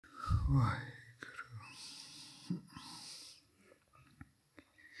ਵਾਹਿਗੁਰੂ।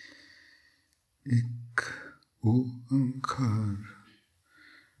 ਇੱਕ ਓੰਕਾਰ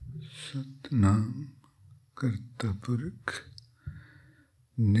ਸਤਿਨਾਮ ਕਰਤਾ ਪੁਰਖ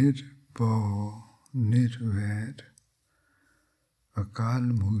ਨਿਰਭਉ ਨਿਰਵੈਰ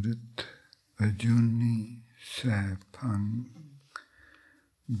ਅਕਾਲ ਮੂਰਤ ਅਜੂਨੀ ਸੈਭੰ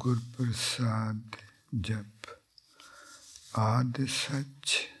ਗੁਰ ਪ੍ਰਸਾਦ ਜਪ ਆਦਿ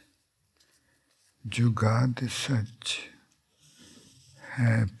ਸੱਚ ਜੁਗਾਦਿ ਸੱਚ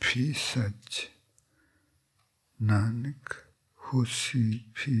ਹੈ ਵੀ ਸੱਚ ਨਾਨਕ ਹੋਸੀ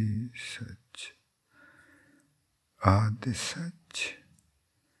ਵੀ ਸੱਚ ਆਦਿ ਸੱਚ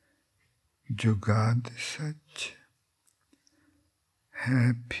ਜੁਗਾਦਿ ਸੱਚ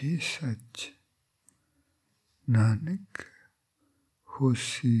ਹੈ ਵੀ ਸੱਚ ਨਾਨਕ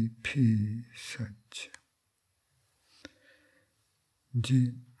ਹੋਸੀ ਵੀ ਸੱਚ। ਜੀ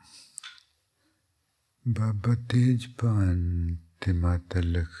ਬਾਬਾ ਤੇਜਪਾਨ ਤੇ ਮਾਤਾ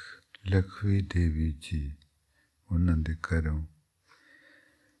ਲਖਵੀ ਦੇਵੀ ਜੀ, ਉਹਨਾਂ ਦੇ ਘਰੋਂ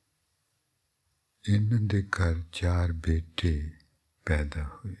ਇਹਨਾਂ ਦੇ ਘਰ 4 ਬੇਟੇ ਪੈਦਾ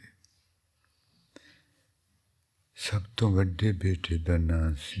ਹੋਏ। ਸਭ ਤੋਂ ਵੱਡੇ ਬੇਟੇ ਦਾ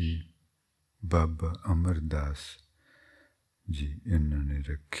ਨਾਂ ਸੀ ਬਾਬਾ ਅਮਰਦਾਸ ਜੀ, ਇਹਨਾਂ ਨੇ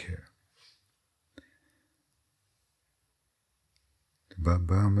ਰੱਖਿਆ।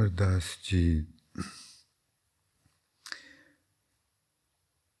 ਬਾਬਾ ਅਮਰਦਾਸ ਜੀ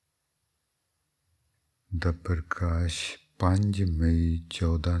ਦਾ ਪ੍ਰਕਾਸ਼ 5 ਮਈ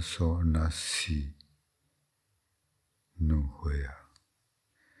 1479 ਨੂੰ ਹੋਇਆ,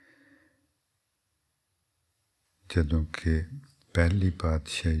 ਜਦੋਂ ਕਿ ਪਹਿਲੀ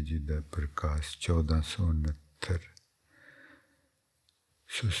ਪਾਤਸ਼ਾਹੀ ਜੀ ਦਾ ਪ੍ਰਕਾਸ਼ 1469।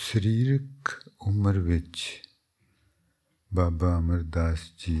 ਸੋ ਸਰੀਰਕ ਉਮਰ ਵਿੱਚ ਬਾਬਾ ਅਮਰਦਾਸ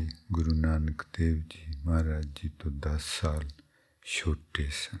ਜੀ ਗੁਰੂ ਨਾਨਕ ਦੇਵ ਜੀ ਮਹਾਰਾਜ ਜੀ ਤੋਂ 10 ਸਾਲ ਛੋਟੇ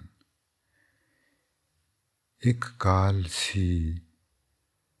ਸਨ। ਇੱਕ ਕਾਲ ਸੀ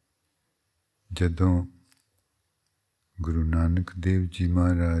ਜਦੋਂ ਗੁਰੂ ਨਾਨਕ ਦੇਵ ਜੀ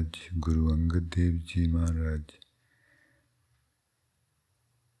ਮਹਾਰਾਜ, ਗੁਰੂ ਅੰਗਦ ਦੇਵ ਜੀ ਮਹਾਰਾਜ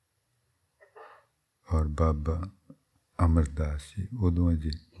ਔਰ ਬਾਬਾ ਅਮਰਦਾਸ ਜੀ ਉਦੋਂ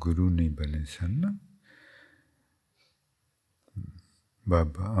ਅਜੇ ਗੁਰੂ ਨਹੀਂ ਬਣੇ ਸਨ ਨਾ।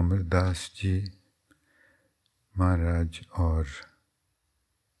 ਬਾਬਾ ਅਮਰਦਾਸ ਜੀ ਮਹਾਰਾਜ ਔਰ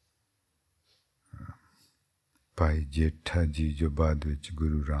ਭਾਈ ਜੇਠਾ ਜੀ, ਜੋ ਬਾਅਦ ਵਿੱਚ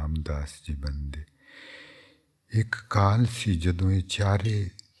ਗੁਰੂ ਰਾਮਦਾਸ ਜੀ ਬਣਦੇ, ਇੱਕ ਕਾਲ ਸੀ ਜਦੋਂ ਇਹ 4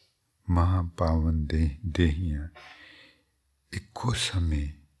 ਮਹਾਂਪਾਵਨ ਦੇਹੀਆਂ ਇੱਕੋ ਸਮੇਂ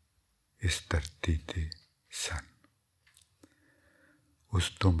ਇਸ ਧਰਤੀ ਤੇ ਸਨ। ਉਸ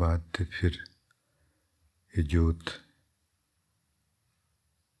ਤੋਂ ਬਾਅਦ ਤੇ ਫਿਰ ਇਹ ਜੋਤ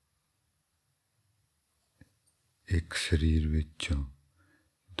ਇੱਕ ਸਰੀਰ ਵਿੱਚੋਂ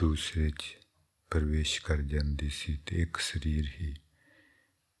ਦੂਸਰੇ 'ਚ ਪ੍ਰਵੇਸ਼ ਕਰ ਜਾਂਦੀ ਸੀ ਤੇ ਇੱਕ ਸਰੀਰ ਹੀ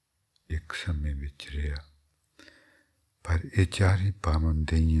ਇੱਕ ਸਮੇਂ ਵਿੱਚ ਰਿਹਾ। ਪਰ ਇਹ 4 ਪਾਵਨ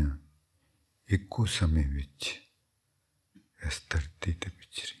ਦੇਹੀਆਂ ਇੱਕੋ ਸਮੇਂ ਵਿੱਚ ਇਸ ਧਰਤੀ ਤੇ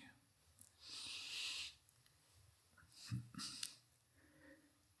ਵਿਚਰੀਆਂ।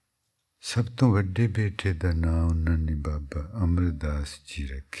 ਸਭ ਤੋਂ ਵੱਡੇ ਬੇਟੇ ਦਾ ਨਾਂ ਉਹਨਾਂ ਨੇ ਬਾਬਾ ਅਮਰਦਾਸ ਜੀ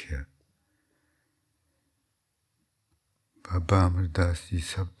ਰੱਖਿਆ। ਬਾਬਾ ਅਮਰਦਾਸ ਜੀ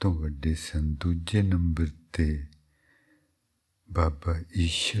ਸਭ ਤੋਂ ਵੱਡੇ ਸਨ। ਦੂਜੇ ਨੰਬਰ ਤੇ ਬਾਬਾ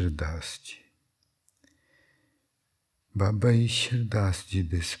ਈਸ਼ਰ ਦਾਸ ਜੀ। ਬਾਬਾ ਈਸ਼ਰ ਦਾਸ ਜੀ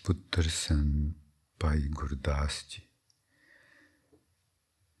ਦੇ ਸਪੁੱਤਰ ਸਨ ਭਾਈ ਗੁਰਦਾਸ ਜੀ,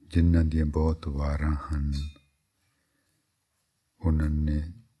 ਜਿਨ੍ਹਾਂ ਦੀਆਂ ਬਹੁਤ ਵਾਰਾਂ ਹਨ। ਉਹਨਾਂ ਨੇ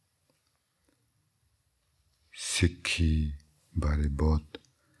ਸਿੱਖੀ ਬਾਰੇ ਬਹੁਤ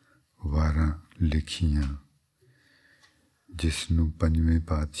ਵਾਰਾਂ ਲਿਖੀਆਂ, ਜਿਸ ਨੂੰ 5ਵੇਂ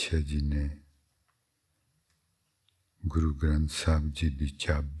ਪਾਤਸ਼ਾਹ ਜੀ ਨੇ ਗੁਰੂ ਗ੍ਰੰਥ ਸਾਹਿਬ ਜੀ ਦੀ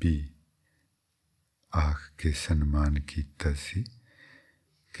ਚਾਬੀ ਆਖ ਕੇ ਸਨਮਾਨ ਕੀਤਾ ਸੀ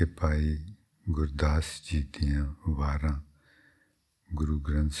ਕਿ ਭਾਈ ਗੁਰਦਾਸ ਜੀ ਦੀਆਂ ਵਾਰਾਂ ਗੁਰੂ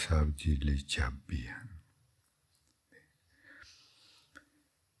ਗ੍ਰੰਥ ਸਾਹਿਬ ਜੀ ਲਈ ਚਾਬੀ ਹਨ।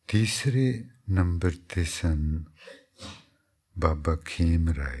 ਤੀਸਰੇ ਨੰਬਰ ਤੇ ਸਨ ਬਾਬਾ ਖੇਮ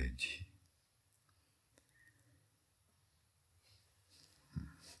ਰਾਏ ਜੀ।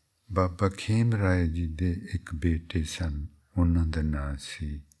 ਬਾਬਾ ਖੇਮ ਰਾਏ ਜੀ ਦੇ ਇੱਕ ਬੇਟੇ ਸਨ, ਉਹਨਾਂ ਦਾ ਨਾਂ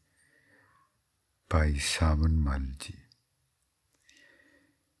ਸੀ ਭਾਈ ਸਾਵਨ ਮਲ ਜੀ।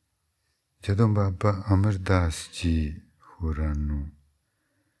 ਜਦੋਂ ਬਾਬਾ ਅਮਰਦਾਸ ਜੀ ਹੋਰਾਂ ਨੂੰ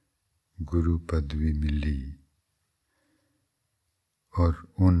ਗੁਰੂ ਪਦਵੀ ਮਿਲੀ ਔਰ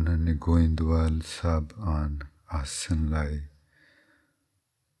ਉਹਨਾਂ ਨੇ ਗੋਇੰਦਵਾਲ ਸਾਹਿਬ ਆਸਨ ਲਾਏ,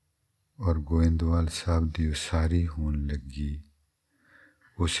 और गोइंदवाल साहब की उसारी होने लगी।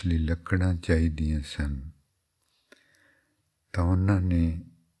 उस लिए लकड़ां चाहिदियां सन। तो उन्होंने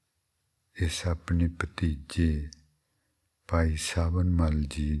इस अपने भतीजे भाई सावन मल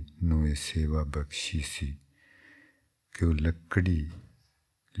जी नूं ये सेवा बख्शी सी कि वो लकड़ी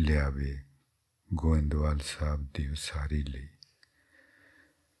लियावे गोइंदवाल साहब की उसारी लई।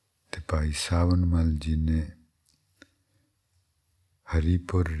 ते भाई सावन मल जी ने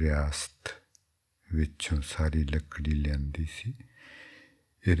हरीपुर रियासत विचों सारी लकड़ी लियांदी सी।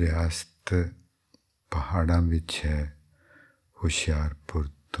 ये रियासत पहाड़ां विच है, हुशियारपुर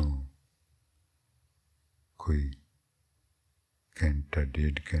तो कोई घंटा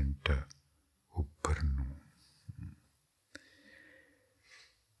 1.5 घंटा उपर नूं।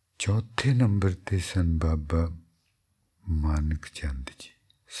 चौथे नंबर ते सन बाबा मानक चंद जी,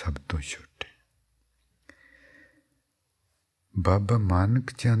 सब तो छोटे। बाबा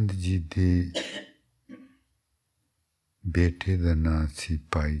मानक चंद जी दे बेटे का नाम सी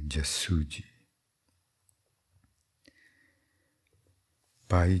भाई जस्सू जी।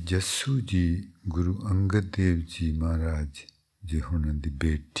 भाई जस्सू जी गुरु अंगद देव जी महाराज जी होना दी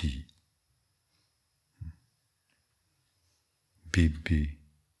बेटी बीबी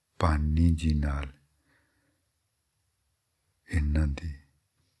पानी जी नाल इन्हां दी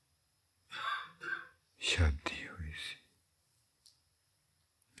शादी हुई सी।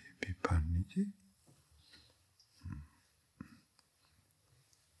 बीबी पानी जी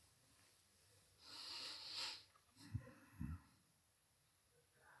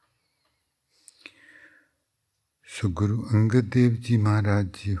सो गुरु अंगद देव जी महाराज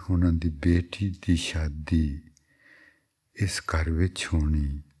जी होना दी बेटी दी शादी इस घर विच होनी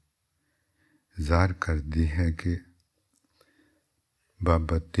ज़ाहिर करती है कि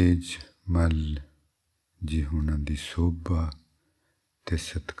बाबा तेज मल जी होना दी शोभा ते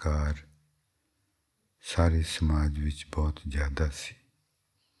सत्कार सारे समाज विच बहुत ज़्यादा सी।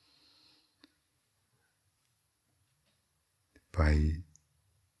 भाई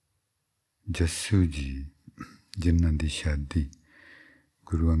जस्सू जी जिन्हां दी शादी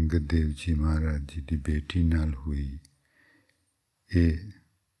गुरु अंगद देव जी महाराज जी की बेटी नाल हुई, ये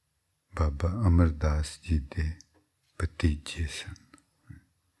बाबा अमरदास जी दे भतीजे सन।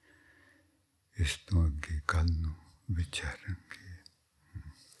 इस तो अगे कल नूं विचारांगे।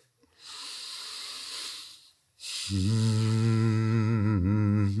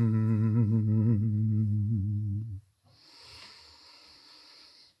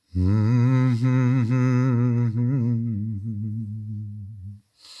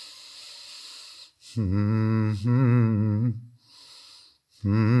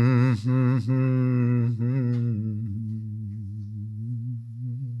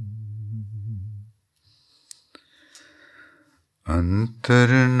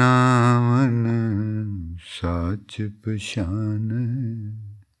 अंतरनावन साच पछान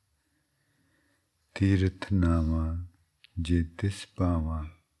तीर्थ नावा जे तिस पावा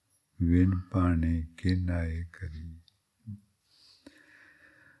विन पाने के नाए करी।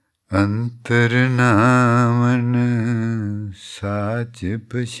 अंतरनावन साच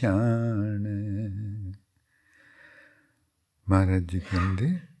पछान। महाराज जी कहते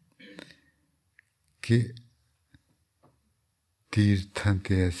कि तीर्थां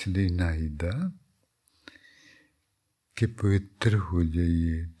ते असली नाईदा कि पवित्र हो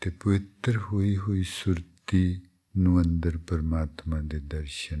जाइए ते पवित्र हुई हुई सुरती नूं अंदर परमात्मा दे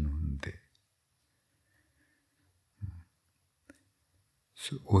दर्शन हुंदे।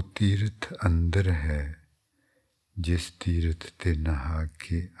 सो ओ तीर्थ अंदर है जिस तीर्थ ते नहा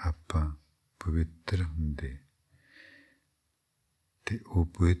के आपां पवित्र हुंदे ते ओ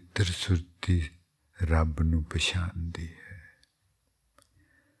पवित्र सुरती रब नूं पछाणदी है।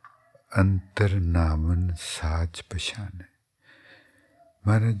 अंतर नावन साच पछाने।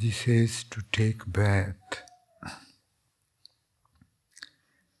 Maharaj ji says to take bath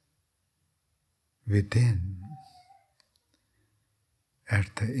within at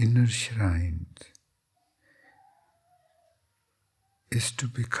the inner shrines is to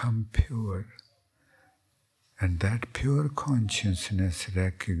become pure, and that pure consciousness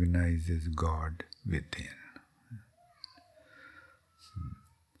recognizes God within.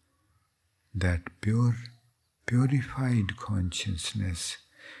 That purified consciousness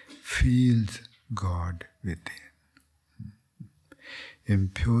feels God within.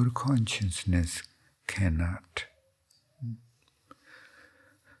 Impure consciousness cannot.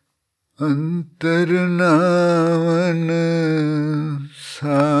 अंतरनावन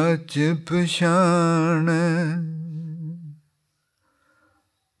साच पछाण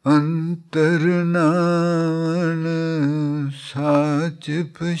ਅੰਤਰਨਾਵਨ ਸਾਚ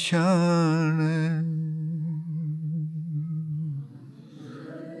ਪਛਾਣ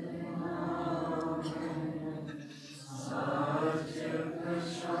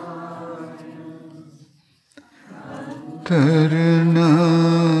ਤਰਨਾਵਨ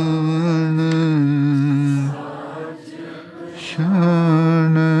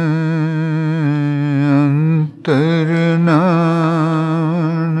ਸ਼ਾਨ ਅੰਤਰਨਾਵਨ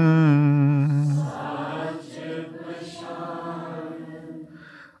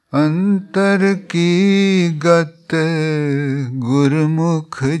ਅੰਤਰ ਕੀ ਗਤ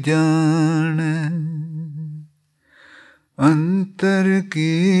ਗੁਰਮੁਖ ਜਾਣ ਅੰਤਰ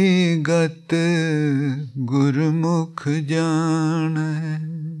ਕੀ ਗਤ ਗੁਰਮੁਖ ਜਾਣ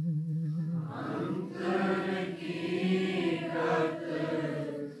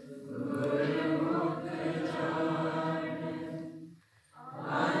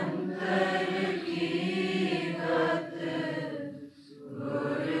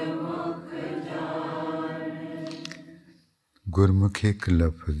ਗੁਰਮੁਖ ਇੱਕ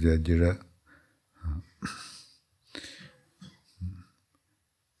ਲਫ਼ਜ਼ ਹੈ ਜਿਹੜਾ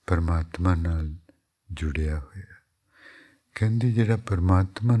ਪਰਮਾਤਮਾ ਨਾਲ ਜੁੜਿਆ ਹੋਇਆ। ਕਹਿੰਦੇ ਜਿਹੜਾ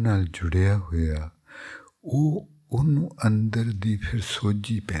ਪਰਮਾਤਮਾ ਨਾਲ ਜੁੜਿਆ ਹੋਇਆ ਉਹਨੂੰ ਅੰਦਰ ਦੀ ਫਿਰ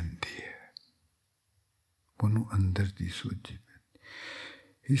ਸੋਝੀ ਪੈਂਦੀ ਹੈ, ਉਹਨੂੰ ਅੰਦਰ ਦੀ ਸੋਝੀ ਪੈਂਦੀ।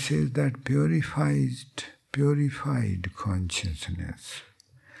 He says that purified consciousness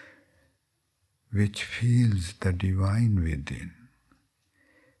which feels the divine within,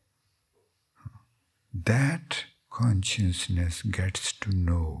 that consciousness gets to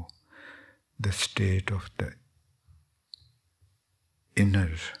know the state of the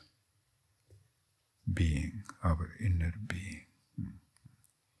inner being, our inner being.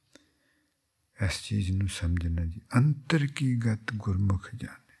 ਇਸ ਚੀਜ਼ ਨੂੰ ਸਮਝਣਾ ਜੀ। ਅੰਤਰ ਕੀ ਗਤ ਗੁਰਮੁਖ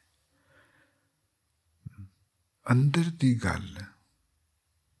ਜਾਣੇ, ਅੰਦਰ ਦੀ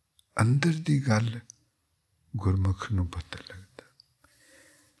ਗੱਲ ਗੁਰਮੁਖ ਨੂੰ ਪਤਾ ਲੱਗਦਾ।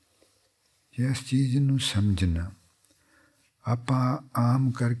 ਇਸ ਚੀਜ਼ ਨੂੰ ਸਮਝਣਾ ਆਪਾਂ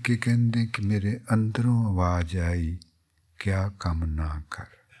ਆਮ ਕਰਕੇ ਕਹਿੰਦੇ ਕਿ ਮੇਰੇ ਅੰਦਰੋਂ ਆਵਾਜ਼ ਆਈ ਕਿਆ ਕੰਮ ਨਾ ਕਰ।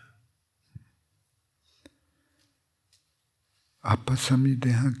 ਆਪਾਂ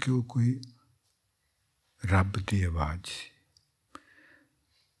ਸਮਝਦੇ ਹਾਂ ਕਿ ਉਹ ਕੋਈ ਰੱਬ ਦੀ ਆਵਾਜ਼ ਸੀ।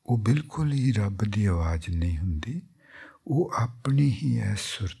 ਉਹ ਬਿਲਕੁਲ ਹੀ ਰੱਬ ਦੀ ਆਵਾਜ਼ ਨਹੀਂ ਹੁੰਦੀ, ਉਹ ਆਪਣੀ ਹੀ ਇਸ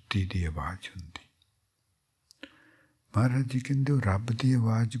ਸੁਰਤੀ ਦੀ ਆਵਾਜ਼ ਹੁੰਦੀ। ਮਹਾਰਾਜ ਜੀ ਕਹਿੰਦੇ ਉਹ ਰੱਬ ਦੀ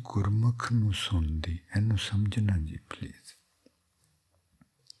ਆਵਾਜ਼ ਗੁਰਮੁਖ ਨੂੰ ਸੁਣਦੀ। ਇਹਨੂੰ ਸਮਝਣਾ ਜੀ ਪਲੀਜ਼।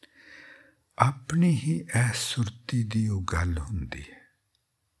 ਆਪਣੀ ਹੀ ਇਸ ਸੁਰਤੀ ਦੀ ਉਹ ਗੱਲ ਹੁੰਦੀ ਹੈ,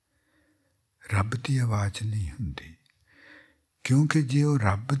 ਰੱਬ ਦੀ ਆਵਾਜ਼ ਨਹੀਂ ਹੁੰਦੀ। ਕਿਉਂਕਿ ਜੇ ਉਹ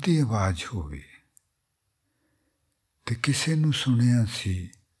ਰੱਬ ਦੀ ਆਵਾਜ਼ ਹੋਵੇ ਤੇ ਕਿਸੇ ਨੂੰ ਸੁਣਿਆ ਸੀ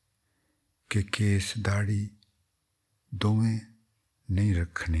ਕਿ ਕੇਸ ਦਾੜੀ ਦੋਵੇਂ ਨਹੀਂ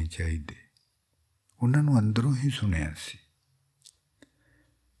ਰੱਖਣੇ ਚਾਹੀਦੇ, ਉਹਨਾਂ ਨੂੰ ਅੰਦਰੋਂ ਹੀ ਸੁਣਿਆ ਸੀ।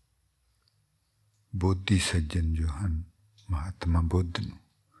 ਬੋਧੀ ਸੱਜਣ ਜੋ ਹਨ, ਮਹਾਤਮਾ ਬੁੱਧ ਨੂੰ,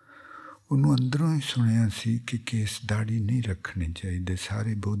 ਉਹਨੂੰ ਅੰਦਰੋਂ ਹੀ ਸੁਣਿਆ ਸੀ ਕਿ ਕੇਸ ਦਾੜੀ ਨਹੀਂ ਰੱਖਣੇ ਚਾਹੀਦੇ।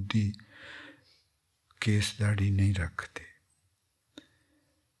 ਸਾਰੇ ਬੋਧੀ ਕੇਸ ਦਾੜੀ ਨਹੀਂ ਰੱਖਦੇ,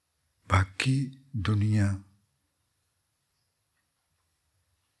 ਬਾਕੀ ਦੁਨੀਆ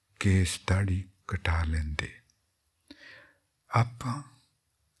ਕੇਸ ਦਾੜੀ ਕਟਾ ਲੈਂਦੇ, ਆਪਾਂ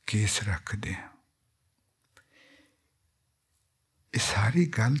ਕੇਸ ਰੱਖਦੇ ਹਾਂ। ਇਹ ਸਾਰੀ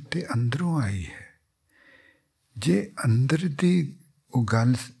ਗੱਲ ਤੇ ਅੰਦਰੋਂ ਆਈ ਹੈ। ਜੇ ਅੰਦਰ ਦੀ ਉਹ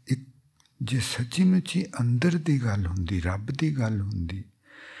ਗੱਲ ਜੇ ਸੱਚੀ ਮੁੱਚੀ ਅੰਦਰ ਦੀ ਗੱਲ ਹੁੰਦੀ, ਰੱਬ ਦੀ ਗੱਲ ਹੁੰਦੀ,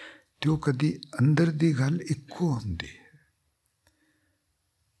 ਤੇ ਉਹ ਕਦੀ ਅੰਦਰ ਦੀ ਗੱਲ ਇੱਕੋ ਹੁੰਦੀ ਹੈ।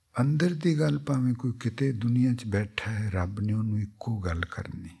 ਅੰਦਰ ਦੀ ਗੱਲ ਭਾਵੇਂ ਕੋਈ ਕਿਤੇ ਦੁਨੀਆ 'ਚ ਬੈਠਾ ਹੈ, ਰੱਬ ਨੇ ਉਹਨੂੰ ਇੱਕੋ ਗੱਲ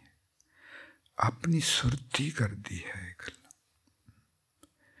ਕਰਨੀ ਹੈ। ਆਪਣੀ ਸੁਰਤੀ ਕਰਦੀ ਹੈ ਇਹ ਗੱਲ।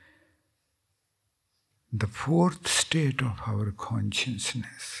 The fourth state of our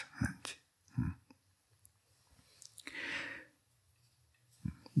consciousness.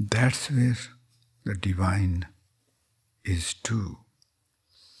 That's where the divine is too.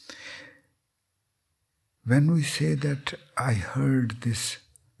 When we say that I heard this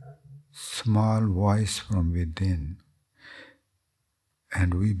small voice from within,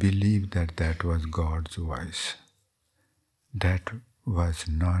 and we believe that that was God's voice, that was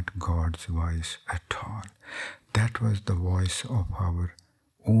not God's voice at all. That was the voice of our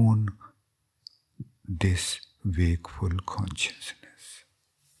own this wakeful consciousness.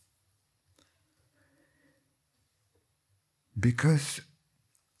 Because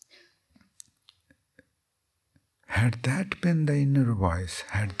had that been the inner voice,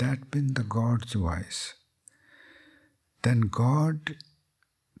 had that been the God's voice, then God,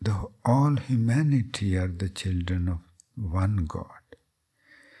 all humanity are the children of one God.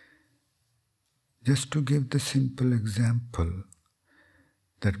 Just to give the simple example,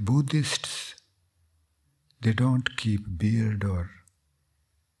 that Buddhists, they don't keep beard or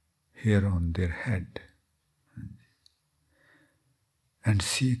hair on their head. And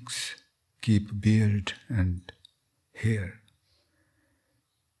Sikhs keep beard and hair.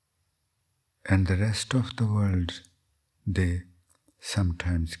 And the rest of the world, they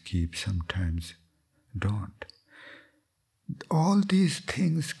sometimes keep, sometimes don't. All these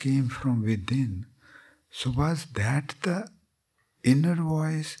things came from within. So was that the inner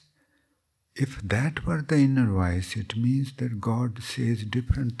voice? If that were the inner voice, it means that God says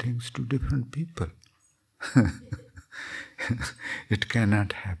different things to different people. It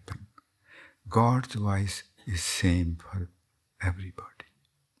cannot happen. God's voice is same for everybody.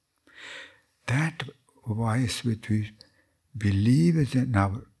 That voice which we believe is in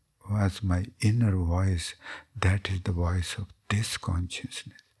our was my inner voice, that is the voice of this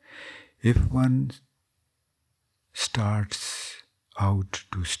consciousness. If one starts out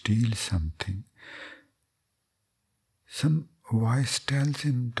to steal something, some voice tells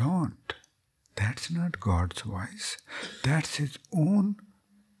him, don't. That's not God's voice. That's his own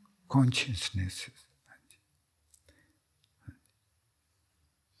consciousness.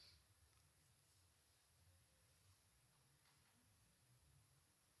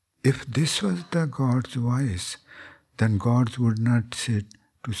 If this was the God's voice, then God would not say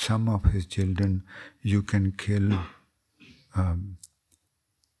to some of his children, you can kill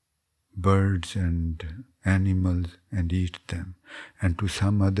birds and animals and eat them. And to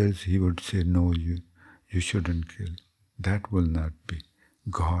some others he would say, no, you shouldn't kill. That will not be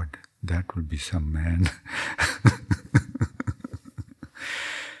God. That will be some man.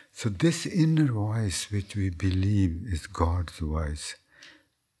 So this inner voice which we believe is God's voice,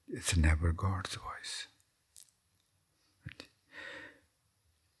 it's never God's voice.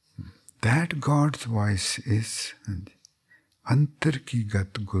 That God's voice is ਅੰਤਰ ਕੀ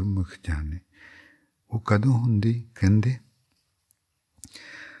ਗਤ ਗੁਰਮੁਖ ਜਾਣੇ। ਉਹ ਕਦੋਂ ਹੁੰਦੀ? ਕਹਿੰਦੇ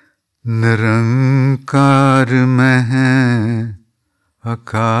ਨਿਰੰਕਾਰ ਮਹਿ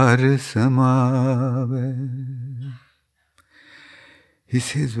ਆਕਾਰ ਸਮਾਵੇ। He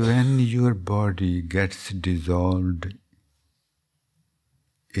says, when your body gets dissolved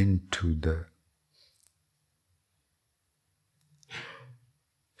into the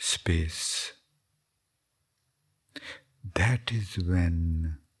space, that is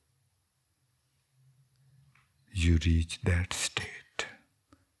when you reach that state.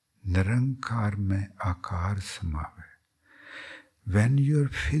 Nirankar mein akar samave. When your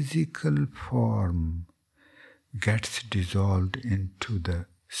physical form gets dissolved into the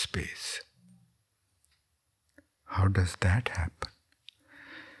space. How does that happen?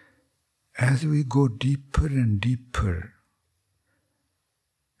 As we go deeper and deeper,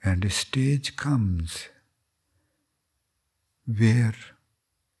 and a stage comes where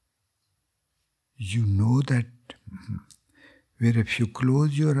you know that, where if you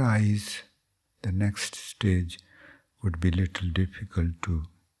close your eyes, the next stage would be little difficult to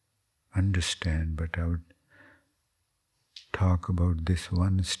understand, but I would talk about this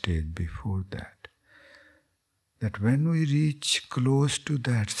one stage before that. That when we reach close to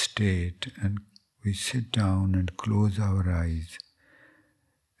that state and we sit down and close our eyes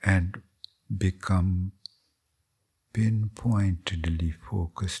and become pinpointedly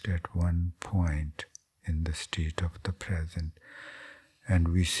focused at one point in the state of the present, and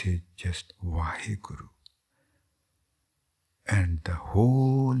we say just Vaheguru, and the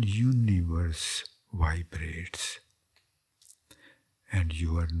whole universe vibrates, and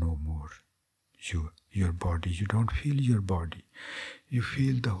you are no more. Your body, you don't feel your body. You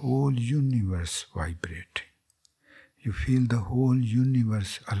feel the whole universe vibrating. You feel the whole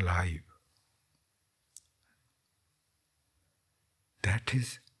universe alive. That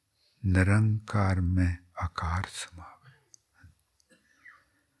is Nirankar mein akar samave.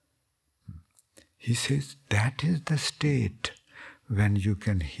 He says that is the state when you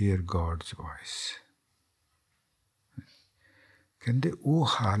can hear God's voice. ਕਹਿੰਦੇ ਉਹ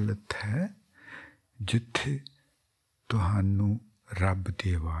ਹਾਲਤ ਹੈ ਜਿੱਥੇ ਤੁਹਾਨੂੰ ਰੱਬ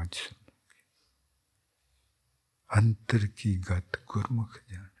ਦੀ ਆਵਾਜ਼ ਸੁਣੋਗੇ। ਅੰਤਰ ਕੀ ਗਤ ਗੁਰਮੁਖ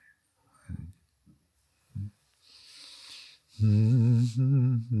ਜਾਣੇ।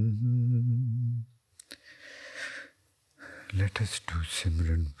 Let us do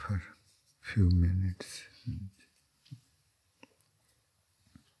Simran for a few minutes.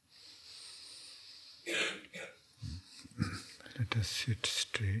 Let us sit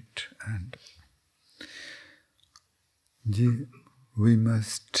straight and ji we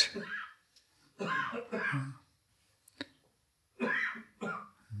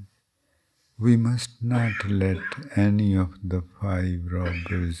must not let any of the 5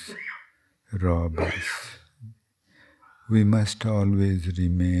 robbers rob us. We must always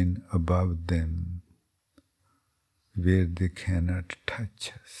remain above them, where they cannot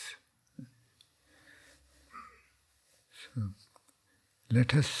touch us. So,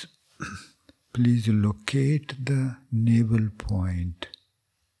 let us please locate the navel point,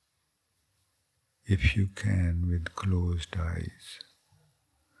 if you can, with closed eyes.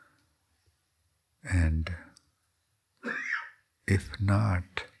 And if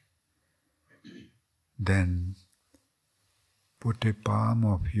not, then put a palm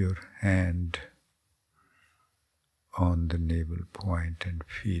of your hand on the navel point and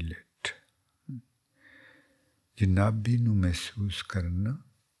feel it. ਜੇ ਨਾਭੀ ਨੂੰ ਮਹਿਸੂਸ ਕਰਨਾ,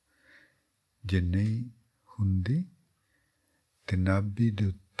 ਜੇ ਨਹੀਂ ਹੁੰਦੀ ਤੇ ਨਾਭੀ ਦੇ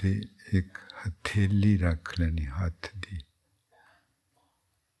ਉੱਤੇ ਇੱਕ ਹਥੇਲੀ ਰੱਖ ਲੈਣੀ ਹੱਥ ਦੀ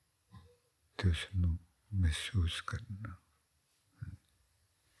ਤੇ ਉਸ ਨੂੰ ਮਹਿਸੂਸ ਕਰਨਾ।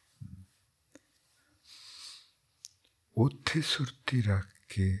 ਉੱਥੇ ਸੁਰਤੀ ਰੱਖ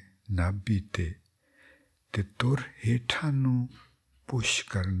ਕੇ ਨਾਭੀ ਤੇ ਤੁਰ ਹੇਠਾਂ ਨੂੰ ਪੁਸ਼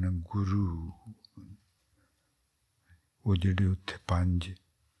ਕਰਨਾ ਗੁਰੂ। ਉਹ ਜਿਹੜੇ ਉੱਥੇ 5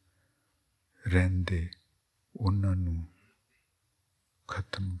 ਰਹਿੰਦੇ ਉਹਨਾਂ ਨੂੰ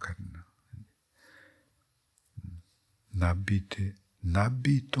ਖਤਮ ਕਰਨਾ।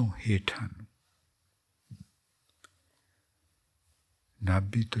 ਨਾਭੀ ਤੋਂ ਹੇਠਾਂ ਨੂੰ,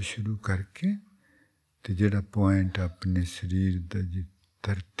 ਨਾਭੀ ਤੋਂ ਸ਼ੁਰੂ ਕਰਕੇ ਤੇ ਜਿਹੜਾ ਪੁਆਇੰਟ ਆਪਣੇ ਸਰੀਰ ਦਾ ਜੀ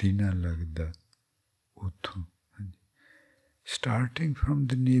ਧਰਤੀ ਨਾਲ ਲੱਗਦਾ ਉੱਥੋਂ, starting from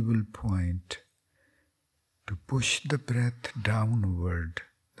the navel point, to push the breath downward,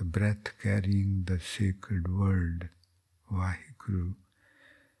 the breath carrying the sacred word, Vaheguru,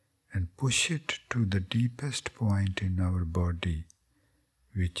 and push it to the deepest point in our body,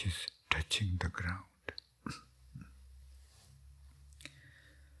 which is touching the ground.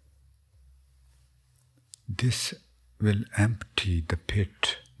 This will empty the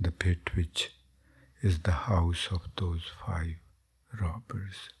pit which is the house of those 5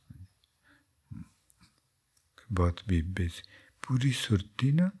 robbers. बहुत बीबे से पूरी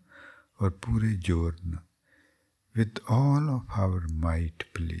सुरती ना और पूरे जोर ना, with all of our might,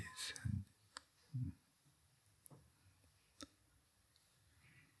 please.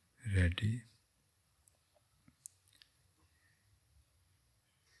 Ready?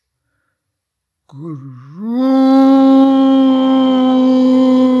 Guru.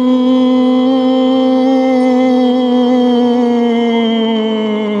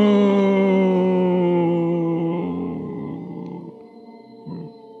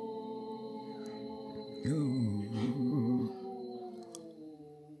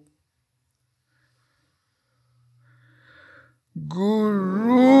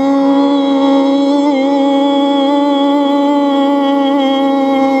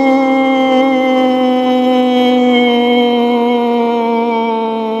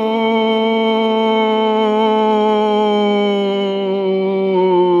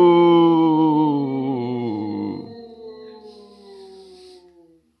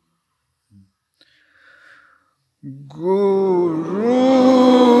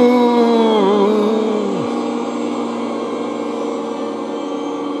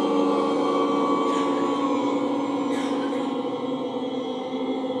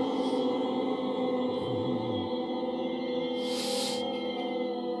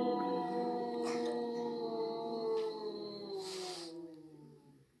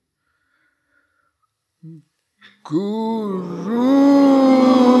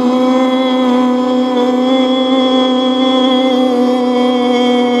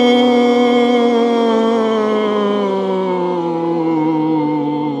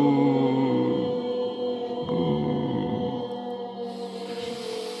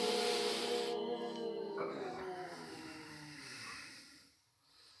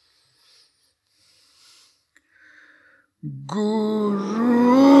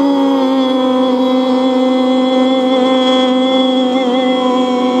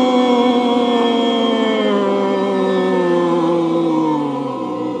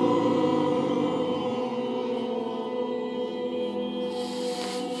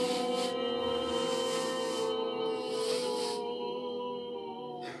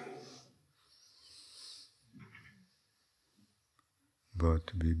 बहुत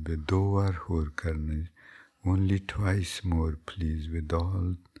भी 2 बार और करना, only twice more please, with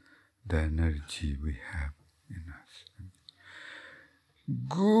all the energy we have in us.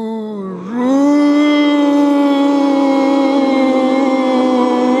 Guru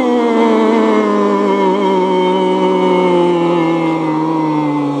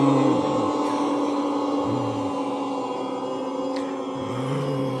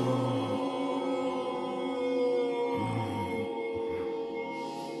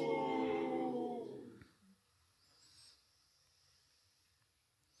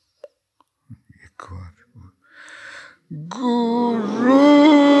Guru.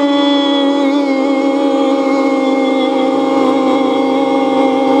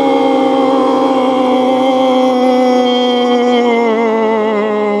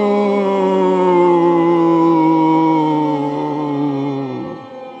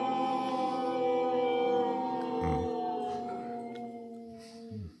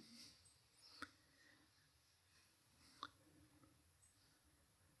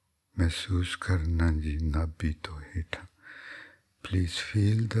 महसूस करना जी नाभि तो हेठा. Please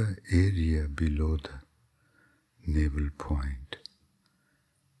feel the area below the navel point.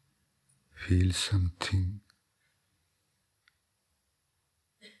 Feel something.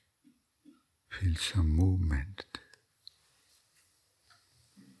 Feel some movement.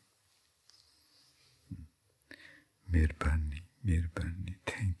 Mirbani, Mirbani,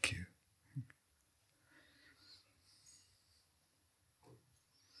 thank you.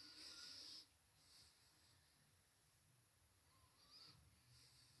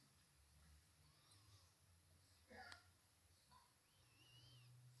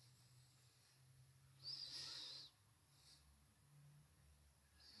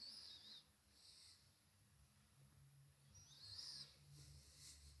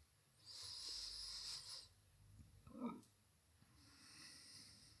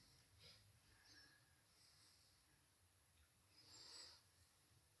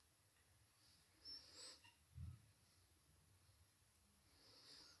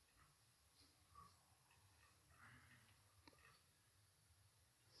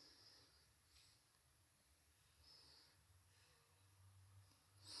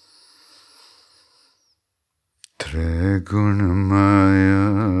 त्रिगुण माया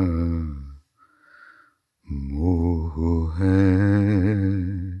मोह है,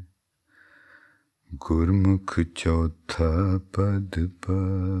 गुरमुख चौथा पद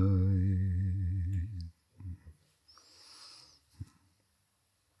पाए.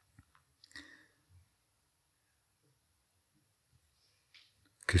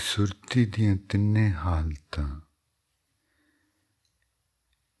 कि सुरती दियां तिन्ने हालतां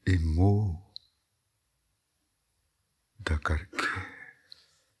ए मोह दा करके.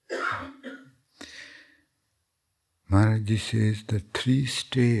 Maharaj Ji says the three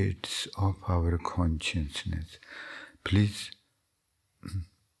states of our consciousness. Please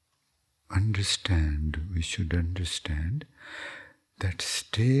understand, we should understand that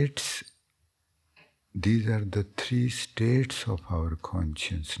states, these are the three states of our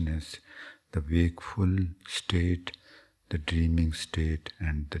consciousness: the wakeful state, the dreaming state,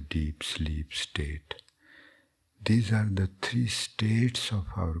 and the deep sleep state. These are the three states of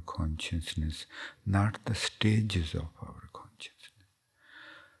our consciousness, not the stages of our consciousness.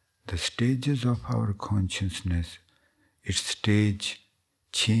 The stages of our consciousness, its stage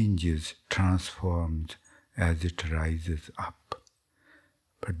changes, transforms as it rises up.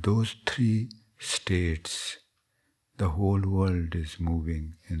 But those three states, the whole world is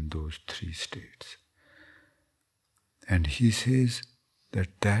moving in those three states. And he says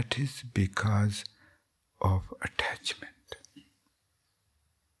that that is because of attachment.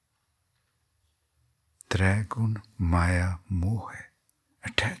 Trigun Maya Moha.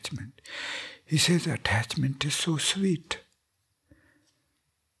 Attachment. He says attachment is so sweet.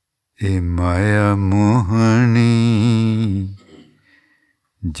 E Maya Mohani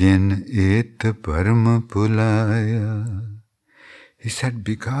Jin et Parma Pulaya. He said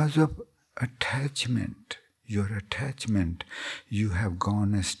because of attachment, your attachment, you have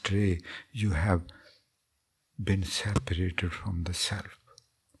gone astray, you have been separated from the self.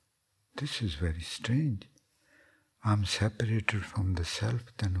 This is very strange. I'm separated from the self,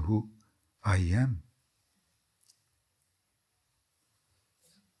 then who I am?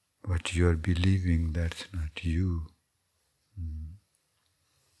 But you're believing that's not you.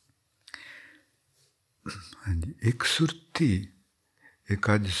 And ek surti, ek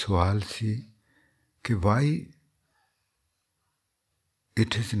aaj sawal si कि why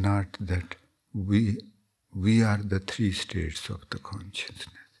it is not that we are the three states of the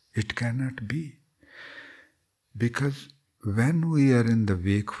consciousness. It cannot be. Because when we are in the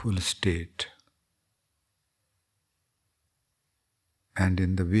wakeful state, and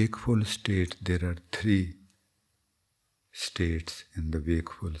in the wakeful state there are three states in the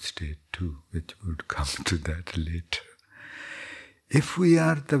wakeful state too, which would come to that later. If we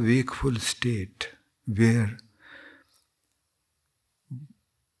are the wakeful state where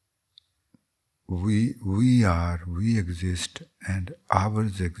we exist and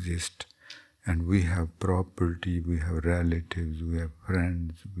ours exist, and we have property, we have relatives, we have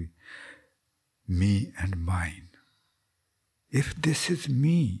friends, me and mine. If this is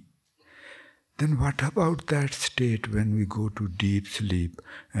me, Then what about that state when we go to deep sleep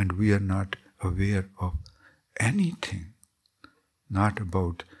and we are not aware of anything? Not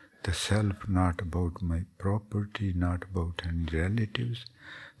about the self, not about my property, not about any relatives.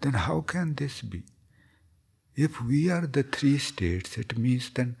 Then how can this be? If we are the three states, it means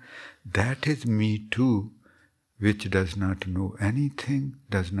then that is me too, which does not know anything,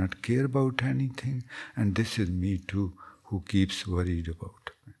 does not care about anything, and this is me too, who keeps worried about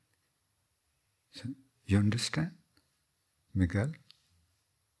me. So, you understand, Miguel?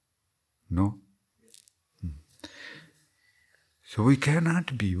 No? So we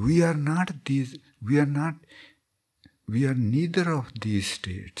cannot be, we are neither of these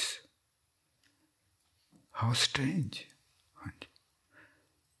states. How strange.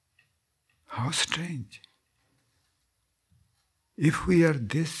 How strange. If we are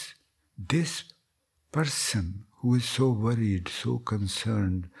this person who is so worried, so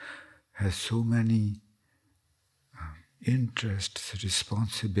concerned, has so many interests,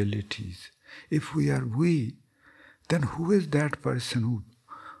 responsibilities, if we are we, then who is that person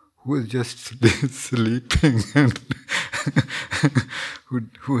who is just sleeping and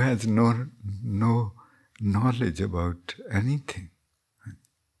who has no knowledge about anything?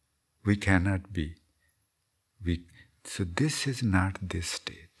 We cannot be. So this is not this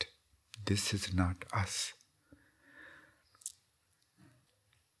state. This is not us.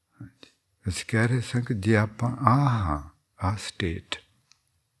 ਅਸੀਂ ਕਹਿ ਰਹੇ ਸਾਂ ਕਿ ਜੇ ਆਪਾਂ ਆਹ state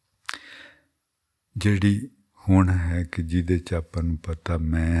ਜਿਹੜੀ ਹੁਣ ਹੈ ਕਿ ਜਿਹਦੇ 'ਚ ਆਪਾਂ ਨੂੰ ਪਤਾ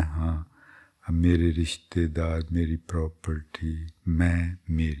ਮੈਂ ਹਾਂ, ਮੇਰੇ ਰਿਸ਼ਤੇਦਾਰ, ਮੇਰੀ ਪ੍ਰੋਪਰਟੀ, ਮੈਂ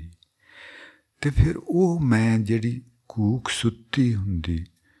ਮੇਰੀ, ਤੇ ਫਿਰ ਉਹ ਮੈਂ ਜਿਹੜੀ ਕੂਕ ਸੁੱਤੀ ਹੁੰਦੀ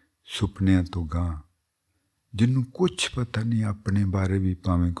ਸੁਪਨਿਆਂ ਤੋਂ ਗਾਂ, ਜਿਹਨੂੰ ਕੁਛ ਪਤਾ ਨਹੀਂ ਆਪਣੇ ਬਾਰੇ ਵੀ,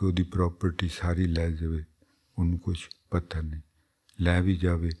 ਭਾਵੇਂ ਕਿ ਉਹਦੀ ਪ੍ਰੋਪਰਟੀ ਸਾਰੀ ਲੈ ਜਾਵੇ, ਉਹਨੂੰ ਕੁਛ ਪਤਾ ਨਹੀਂ, ਲੈ ਵੀ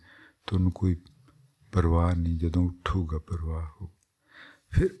ਜਾਵੇ ਤਾਂ ਉਹਨੂੰ ਕੋਈ ਪਰਵਾਹ ਨਹੀਂ, ਜਦੋਂ ਉੱਠੂਗਾ ਪਰਵਾਹ ਹੋ।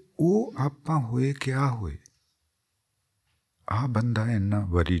 ਫਿਰ ਉਹ ਆਪਾਂ ਹੋਏ ਕਿਆ ਹੋਏ? ਆਹ ਬੰਦਾ ਇੰਨਾ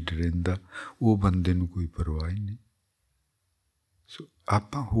ਵਰੀਡ ਰਹਿੰਦਾ, ਉਹ ਬੰਦੇ ਨੂੰ ਕੋਈ ਪਰਵਾਹ ਹੀ ਨਹੀਂ। ਸੋ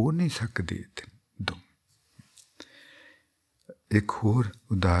ਆਪਾਂ ਹੋ ਨਹੀਂ ਸਕਦੇ ਦੋ। ਇੱਕ ਹੋਰ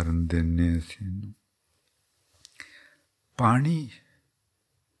ਉਦਾਹਰਨ ਦਿੰਦੇ ਅਸੀਂ ਇਹਨੂੰ।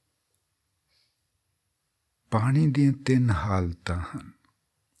 ਪਾਣੀ ਦੀਆਂ ਤਿੰਨ ਹਾਲਤਾਂ ਹਨ।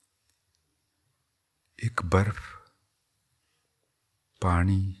 ਇੱਕ ਬਰਫ਼,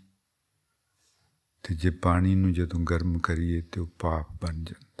 ਪਾਣੀ, ਤੇ ਜੇ ਪਾਣੀ ਨੂੰ ਜਦੋਂ ਗਰਮ ਕਰੀਏ ਤੇ ਉਹ ਭਾਪ ਬਣ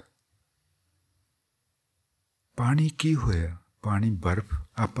ਜਾਂਦਾ। ਪਾਣੀ ਕੀ ਹੋਇਆ? ਪਾਣੀ ਬਰਫ਼,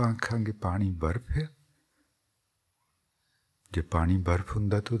 ਆਪਾਂ ਆਖਾਂਗੇ ਪਾਣੀ ਬਰਫ਼ ਹੈ। ਜੇ ਪਾਣੀ ਬਰਫ਼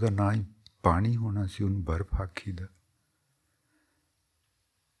ਹੁੰਦਾ ਤਾਂ ਉਹਦਾ ਨਾਂ ਹੀ ਪਾਣੀ ਹੋਣਾ ਸੀ, ਉਹਨੂੰ ਬਰਫ਼ ਆਖੀਦਾ।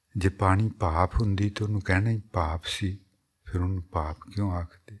 ਜੇ ਪਾਣੀ ਭਾਪ ਹੁੰਦੀ ਤਾਂ ਉਹਨੂੰ ਕਹਿਣਾ ਹੀ ਭਾਪ ਸੀ, ਫਿਰ ਉਹਨੂੰ ਭਾਪ ਕਿਉਂ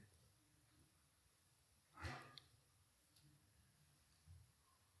ਆਖਦੇ?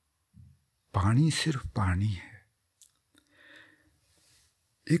 ਪਾਣੀ ਸਿਰਫ ਪਾਣੀ ਹੈ।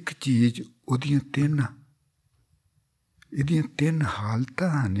 ਇੱਕ ਚੀਜ਼ ਇਹਦੀਆਂ ਤਿੰਨ ਹਾਲਤਾਂ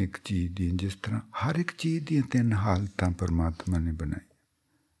ਹਨ ਇੱਕ ਚੀਜ਼ ਦੀਆਂ। ਜਿਸ ਤਰ੍ਹਾਂ ਹਰ ਇੱਕ ਚੀਜ਼ ਦੀਆਂ ਤਿੰਨ ਹਾਲਤਾਂ ਪਰਮਾਤਮਾ ਨੇ ਬਣਾਈ,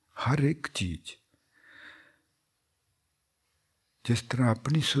 ਹਰ ਇੱਕ ਚੀਜ਼। ਜਿਸ ਤਰ੍ਹਾਂ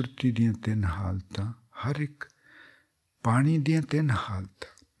ਆਪਣੀ ਸੁਰਤੀ ਦੀਆਂ ਤਿੰਨ ਹਾਲਤਾਂ, ਹਰ ਇੱਕ ਪਾਣੀ ਦੀਆਂ ਤਿੰਨ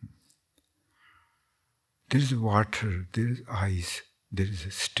ਹਾਲਤਾਂ। There is water, there is ice, there is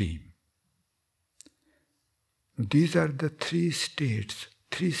a steam. These are the three states.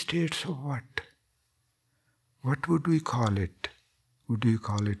 Three states of what? What would we call it? Would we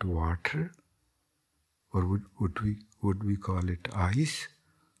call it water? Or would we call it ice?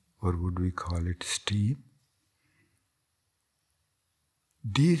 Or would we call it steam?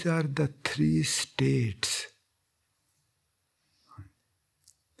 These are the three states.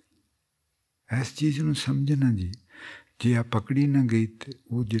 ਇਸ ਚੀਜ਼ ਨੂੰ ਸਮਝਣਾ ਜੀ। ਜੇ ਆ ਪਕੜੀ ਨਾ ਗਈ ਤੇ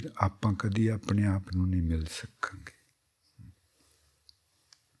ਉਹ ਜਿਹੜਾ ਆਪਾਂ ਕਦੀ ਆਪਣੇ ਆਪ ਨੂੰ ਨਹੀਂ ਮਿਲ ਸਕਾਂਗੇ।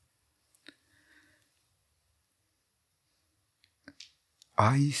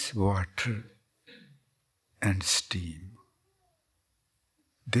 Ice, water and steam.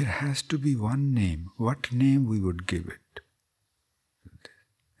 There has to be one name. What name we would give it?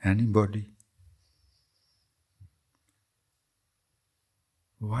 Anybody?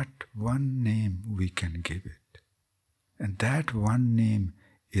 What one name we can give it? And that one name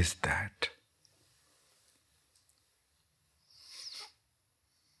is that.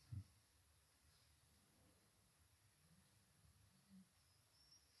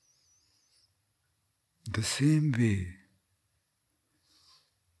 The same way,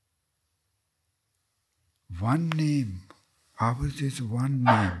 one name, ours is one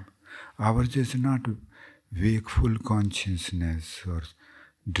name. Ours is not wakeful consciousness or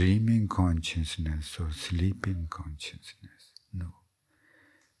dreaming consciousness or sleeping consciousness. No.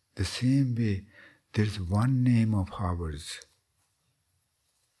 The same way, there's one name of ours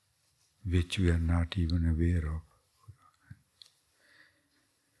which we are not even aware of.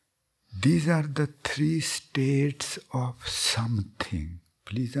 These are the three states of something.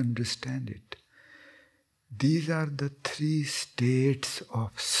 Please understand it. These are the three states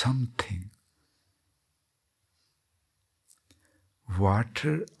of something.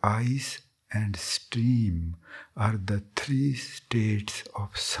 Water, ice, and steam are the three states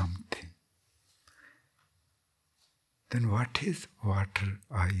of something. Then what is water,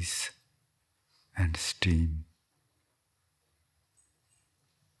 ice, and steam?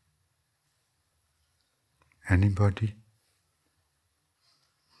 Anybody?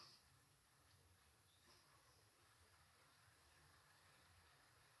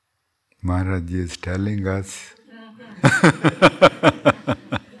 Maharaj is telling us.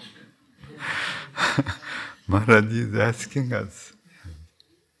 Maharaj is asking us.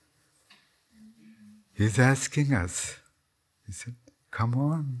 He's asking us. He said, come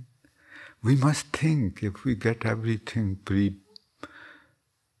on. We must think. If we get everything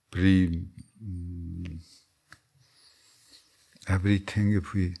everything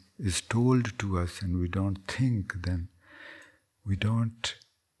if we is told to us and we don't think, then we don't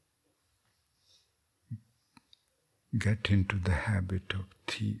get into the habit of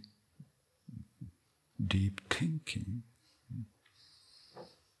deep thinking.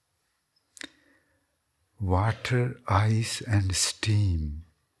 Water, ice, and steam.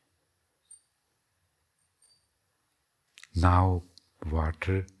 Now,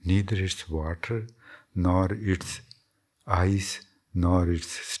 water, neither it's water, nor it's ice, nor it's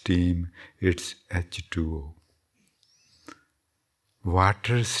steam, it's H2O.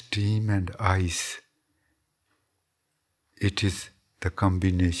 Water, steam, and ice, it is the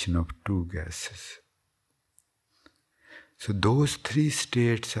combination of two gases. So those three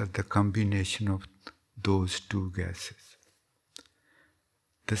states are the combination of those two gases.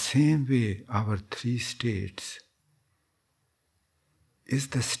 The same way, our three states is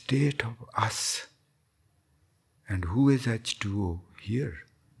the state of us. And who is H2O here?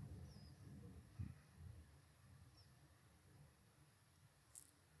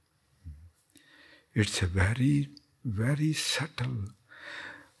 It's a very, very subtle.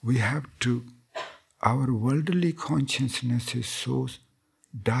 We have to, our worldly consciousness is so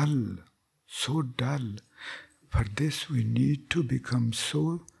dull. For this we need to become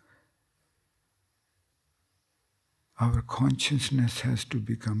so, our consciousness has to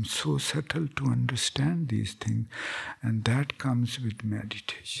become so subtle to understand these things, and that comes with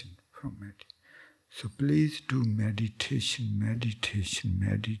meditation, from meditation. So please do meditation, meditation,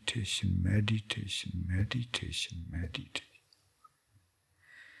 meditation, meditation, meditation, meditation.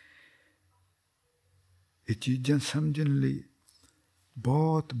 ਇਹ ਚੀਜ਼ਾਂ ਸਮਝਣ ਲਈ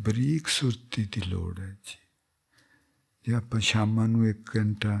ਬਹੁਤ ਬਰੀਕ ਸੁਰਤੀ ਦੀ ਲੋੜ ਹੈ ਜੀ। ਜੇ ਆਪਾਂ ਸ਼ਾਮਾਂ ਨੂੰ 1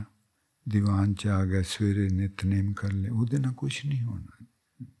 ਘੰਟਾ ਦੀਵਾਨ 'ਚ ਆ ਗਏ, ਸਵੇਰੇ ਨਿਤਨੇਮ ਕਰ ਲਏ, ਉਹਦੇ ਨਾਲ ਕੁਛ ਨਹੀਂ ਹੋਣਾ,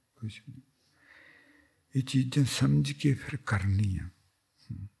 ਕੁਛ ਨਹੀਂ। ਇਹ ਚੀਜ਼ਾਂ ਸਮਝ ਕੇ ਫਿਰ ਕਰਨੀਆਂ।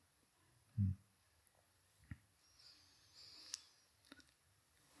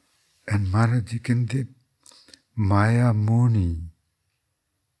 And Maharaj ji ਕਹਿੰਦੇ ਮਾਇਆ ਮੋਹਣੀ,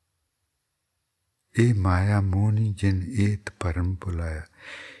 ਇਹ ਮਾਇਆ ਮੋਹਣੀ ਜਿਨ ਏਤ ਪਰਮ ਭੁਲਾਇਆ.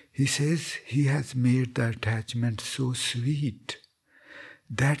 He says he has made the attachment so sweet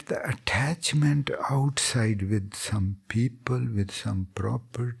that the attachment outside with some people, with some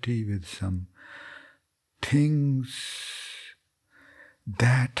property, with some things,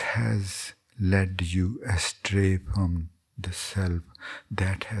 that has led you astray from the self,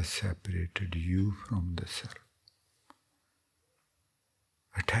 that has separated you from the self.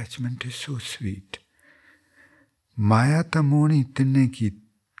 Attachment is so sweet. Maya tamoni tinne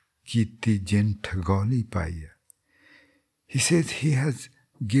kiti jin thagoli paya. He says he has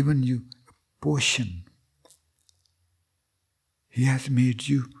given you a potion. He has made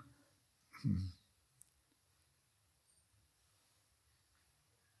you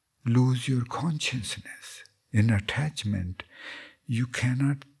lose your consciousness. In attachment, you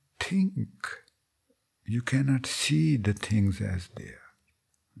cannot think. You cannot see the things as they are.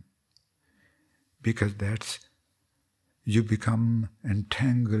 Because that's, you become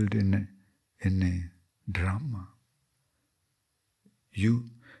entangled in a drama.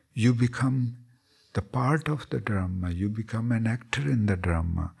 You become the part of the drama. You become an actor in the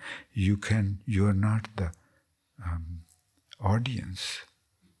drama. You are not the audience.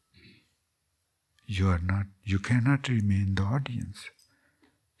 You cannot remain the audience.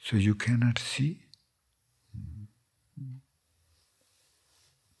 So you cannot see.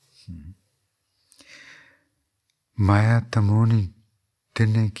 माया तमोनी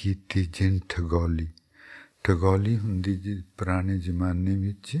तिने कीती जिन ठगौली। ठगौली हुंदी जी पुराने जमाने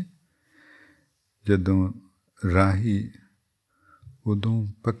विच जदों राही उदों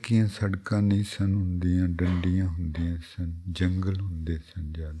पक्कियां सड़कां नहीं सन हुंदियां, डंडियां हुंदियां सन, जंगल हुंदे सन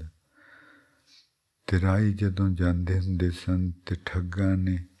ज़्यादा। ते राही जदों जांदे हुंदे सन ते ठग्गां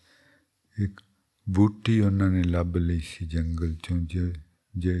ने एक बूटी उन्हां ने लभ लई सी जंगल चों,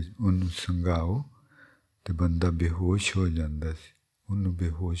 जे उन्हूं संघाओ ते बंदा बेहोश हो जांदा सी। उन्हूं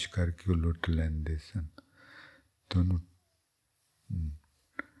बेहोश करके वो लुट लैंदे सन। तो उन्हूं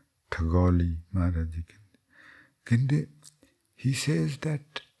ठगौली महाराज जी कहंदे he says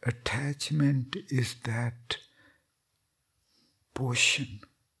that attachment is that potion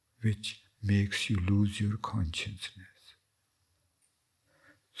which makes you lose your consciousness.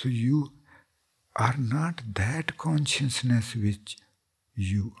 So you are not that consciousness which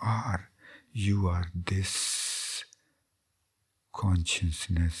you are. You are this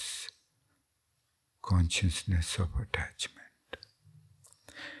consciousness of attachment.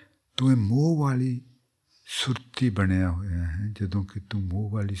 तो ये मोह वाली सुरती बनया होया है, जदों कि तू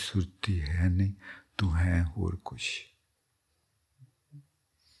मोह वाली सुरती है नहीं, तू है होर कुछ।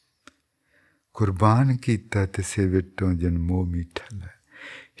 कुर्बान कीता तिसे विटों जन मोह मीठा लै।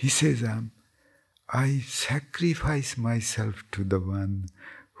 He says, I sacrifice myself to the one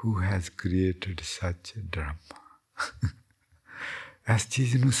who has created such a drama. इस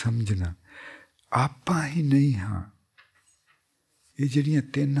चीज़ नूं समझना, आपां ही नहीं हाँ। ये जिहड़ियां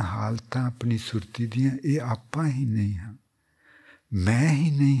तीन हालतां अपनी सुरती दियां, ये आपां ही नहीं हाँ, मैं ही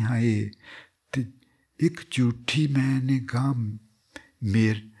नहीं हाँ। ये ते एक झूठी मैं ने गां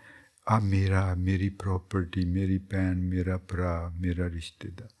मेरा, मेरी प्रॉपर्टी, मेरी भैन, मेरा भरा, मेरा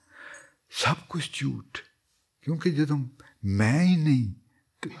रिश्तेदार, सब कुछ झूठ। क्योंकि जदों मैं ही नहीं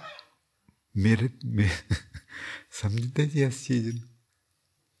तो मेरे समझते जी इस चीज़ नूं।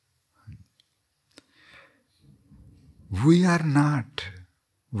 We are not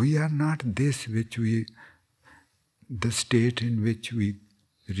this which the state in which we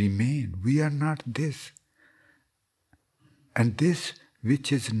remain. We are not this. And this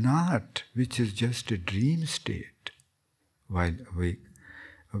which is not, which is just a dream state while awake.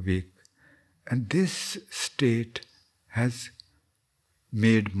 And this state has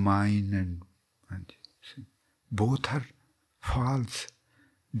made mine and both are false.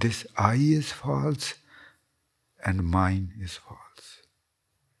 This I is false and mine is false.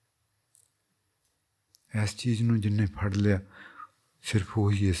 इस चीज़ नूं जिन्हें फड़ लिया, सिर्फ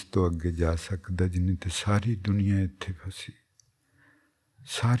वही इस तो अगे जा सकता, जिन्हें तो सारी दुनिया इत्थे फसी,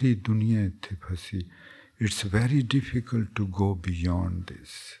 सारी दुनिया इत्थे फसी। It's very difficult to go beyond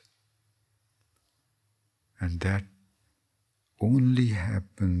this. And that only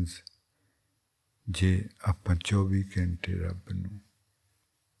happens जे आपां 24 घंटे रब नूं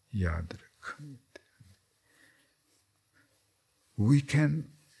याद रखां। We can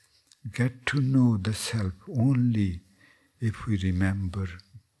get to know the self only if we remember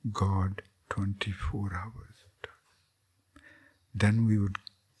God 24 hours. Then we would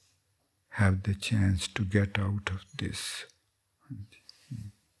have the chance to get out of this.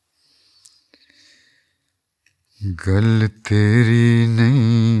 गल तेरी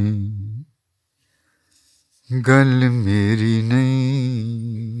नहीं, गल मेरी नहीं,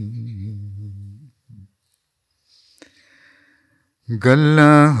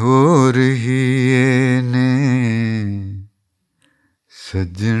 गल्लां हो रही ने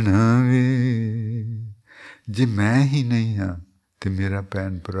सजना वे। जे मैं ही नहीं हाँ तो मेरा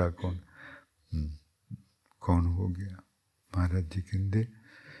भैन भरा कौन हो गया? महाराज जी कहते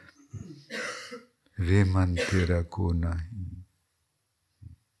रे मन तेरा को नहीं,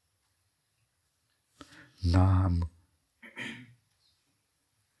 ना हम,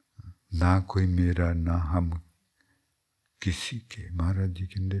 ना कोई मेरा, ना हम किसी के। महाराज जी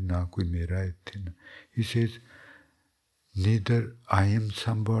कहते ना कोई मेरा इत्थे ना। He says neither I am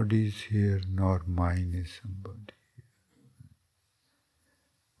somebody is here nor mine is somebody.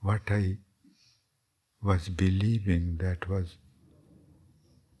 What I was believing, that was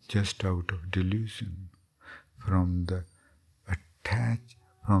just out of delusion, from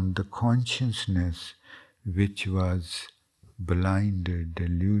the consciousness which was blinded,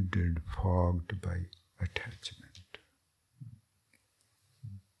 deluded, fogged by attachment.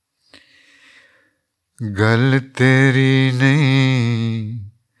 गल तेरी नहीं,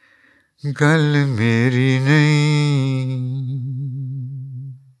 गल मेरी नहीं,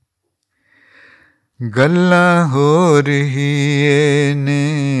 गल्लां हो रही ने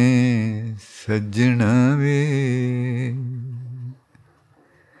सजना वे।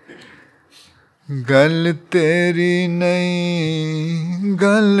 गल तेरी नहीं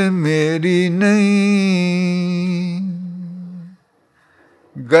गल मेरी नहीं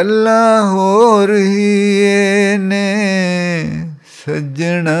गल्लां हो रही ने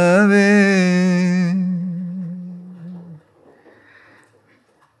सज्जणा वे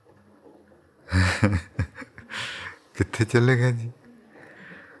कित्थे चले गए जी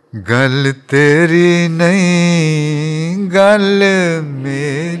गल तेरी नहीं गल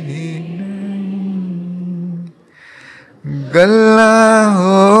मेरी नहीं गल्लां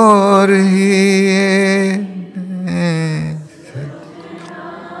हो रही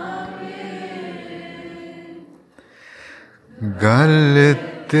गल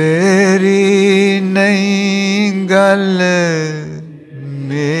तेरी नहीं गल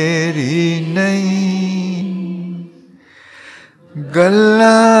मेरी नहीं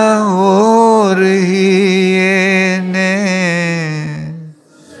गल्लां हो रही ने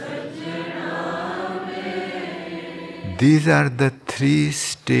These are the three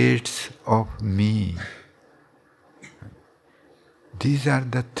states of me. These are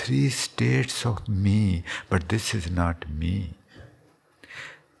the three states of me, but this is not me.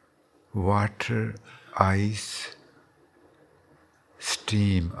 Water, ice,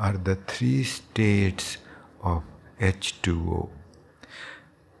 steam are the three states of H2O.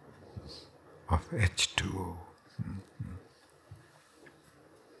 Of H2O.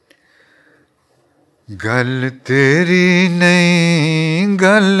 गल तेरी नहीं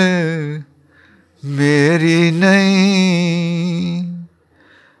गल मेरी नहीं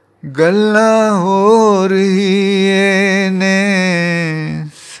गल्लां हो रही ने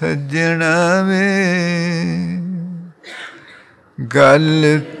सज्जणा वे गल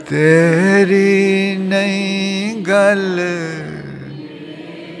तेरी नहीं गल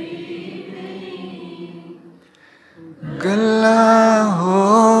गल्लां हो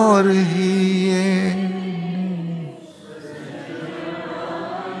रही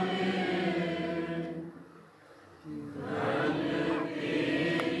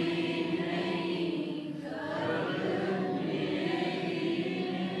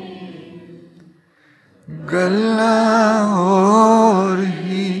गल्लां हो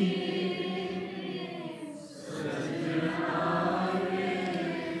रही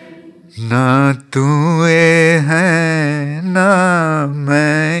ना तू ए है ना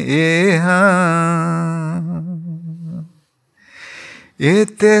मैं ए हाँ ये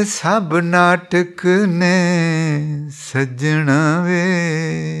ते सब नाटक ने सजना वे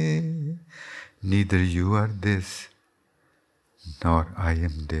neither you are this nor I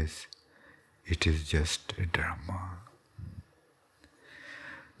am this. It is just a drama.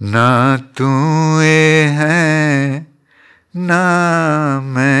 ना तू ए है ना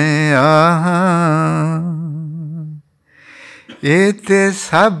मैं आहाँ ये ते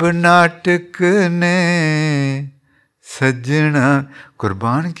सब नाटक ने सजना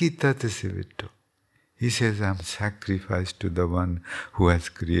कुर्बान कीता तुसी Bitto. He says, I am sacrificed to the one who has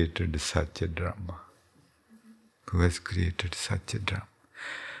created such a drama. Who has created such a drama.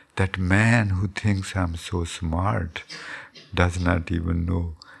 That man who thinks I am so smart does not even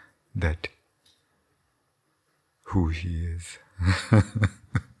know that who he is.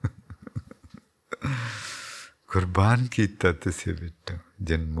 Kurban kita tusi bittu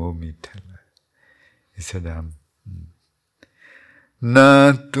janmo meetha. He said,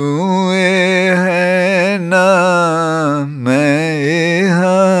 ना तू ए है ना मैं ए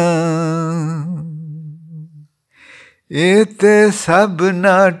हाँ ये ते सब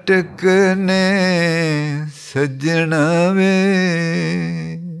नाटक ने सजना वे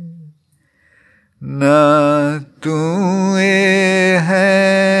ना तू ए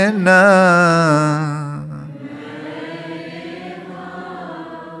है ना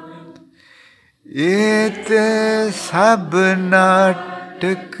ये ते सब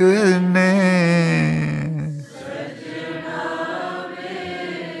नाटक ने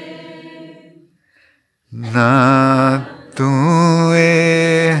ना तू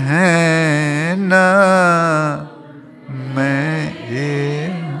ए है ना मैं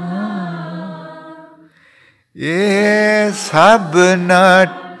ए ये सब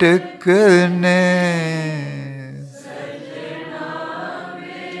नाटक ने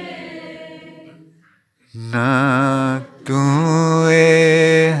ना तू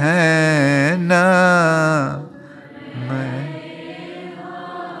ए है ना मैं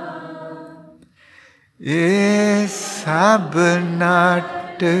ये सब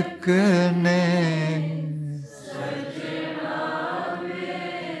नाटक ने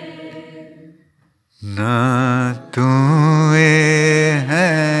ना तू ए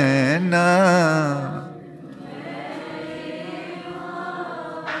है ना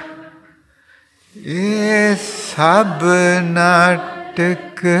ये सब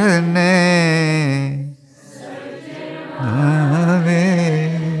नाटक ने आवे।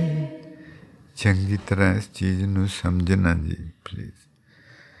 चंगी तरह इस चीज़ नू समझना जी प्लीज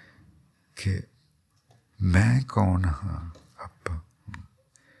कि मैं कौन हाँ। आप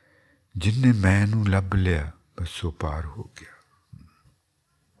जिन्हें मैं नू लभ लिया बस वो पार हो गया,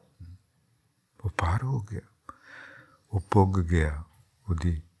 वो पार हो गया, वो पुग गया,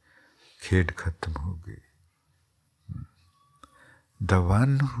 उदी खेड खत्म हो गई। The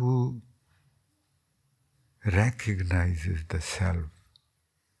one who recognizes the self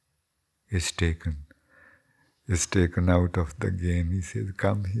is taken out of the game. He says,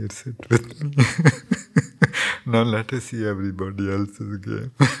 come here, sit with me. Now let us see everybody else's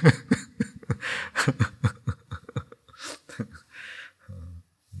game.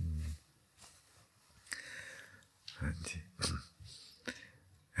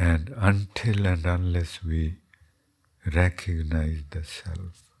 And until and unless we recognize the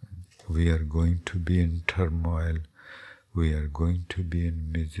self, we are going to be in turmoil, we are going to be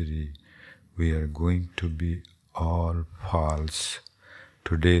in misery, we are going to be all false.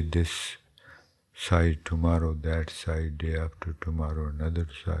 Today this side, tomorrow that side, day after tomorrow another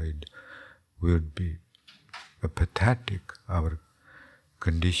side. We would be pathetic. Our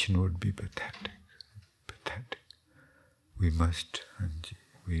condition would be pathetic. Pathetic. We must, Hanji,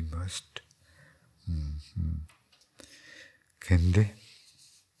 we must. Kende?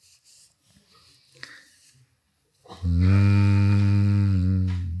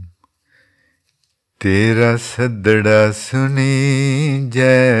 तेरा सदड़ा सुनी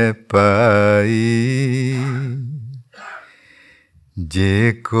जय पाई,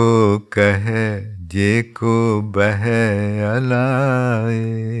 जे को कहे जे को बहे अलाए।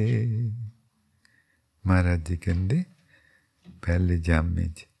 महाराज जी कहते पहले जामे च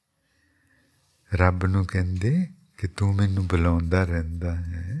रब नूं कहते कि तू मैनू बुलाउंदा रहिंदा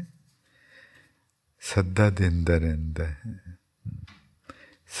है, सद्दा देंदा रहिंदा है।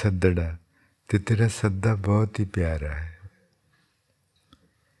 सदड़ा ते तेरा सद्दा बहुत ही प्यारा है।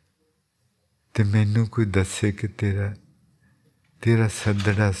 ते मैनू कोई दसे कि तेरा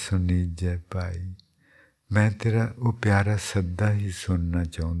सदड़ा सुनी जय पाई। मैं तेरा वो प्यारा सद्दा ही सुनना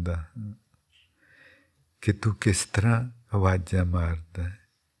चाहता हाँ कि तू किस तरह आवाज़ा मारदा है।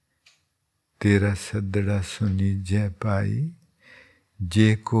 तेरा सदड़ा सुनी जय पाई,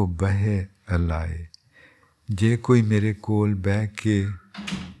 जे को बहे अलाए। जे कोई मेरे कोल बह के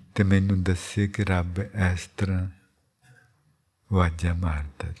ते मैनू दसे कि रब इस तरह आवाज़ा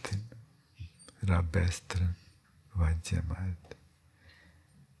मारदा ते रब इस तरह आवाज़ा मारदा।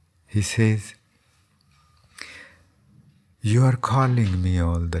 He says, you are calling me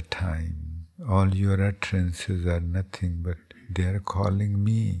all the time. All your utterances are nothing but they are calling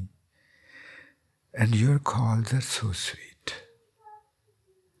me. And your calls are so sweet.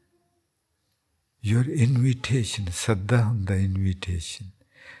 Your invitation, saddha hunda invitation.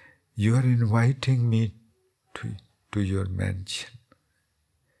 You are inviting me to your mansion.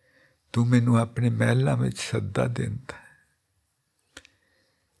 तू मैनू अपने महलां विच सद्दा देंदा है।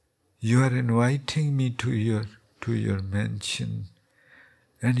 You are inviting me to your mansion,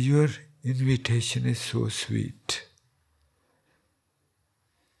 and your invitation is so sweet.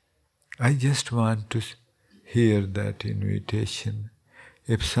 I just want to hear that invitation.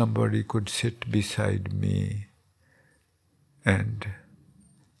 If somebody could sit beside me and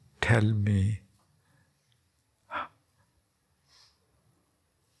tell me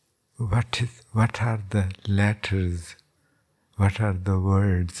what are the letters, what are the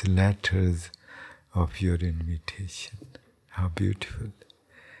words, letters of your invitation. How beautiful.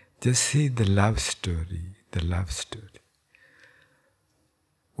 Just see the love story, the love story.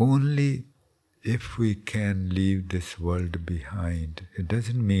 Only if we can leave this world behind, it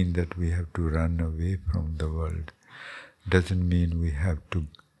doesn't mean that we have to run away from the world. Doesn't mean we have to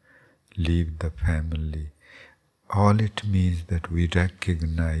leave the family. All it means that we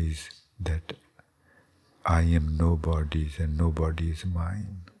recognize that I am nobody's and nobody is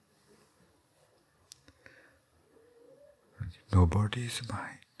mine. Nobody is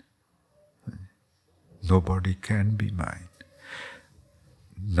mine. Nobody can be mine.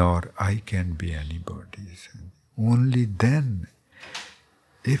 Nor I can be anybody's. Only then,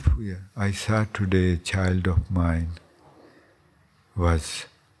 I saw today a child of mine was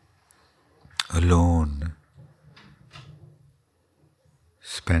alone,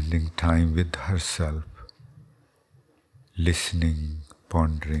 spending time with herself, listening,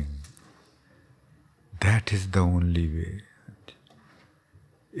 pondering. That is the only way.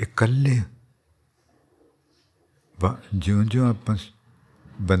 इकल्ले ज्यों-ज्यों ਆਪਾਂ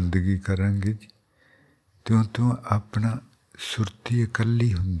ਬੰਦਗੀ ਕਰਾਂਗੇ त्यों अपना सुरती इकल्ली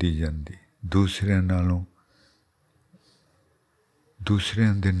हुंदी जांदी, दूसरिਆਂ नालों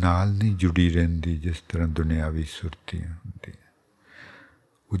दूसरिਆਂ ਦੇ ਨਾਲ नहीं जुड़ी रहिंदी जिस तरह दुनियावी सुरतियां हुंदियां।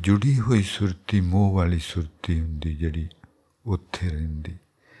 वो जुड़ी हुई सुरती मोह वाली सुरती हुंदी जिहड़ी उत्थे रहिंदी।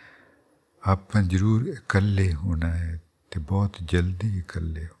 आपां जरूर इकल्ले होना है ते बहुत जल्दी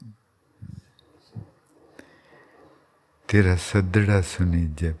इकल्ले होना। तेरा सदड़ा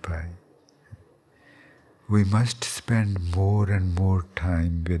सुनीजे पाई। We must spend more and more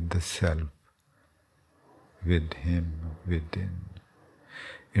time with the self, with him within,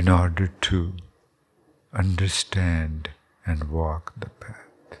 in order to understand and walk the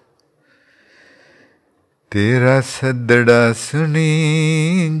path. Tera sadda suni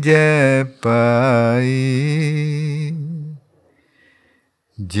jai pai,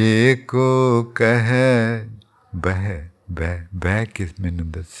 je ko kahe beh kis mainu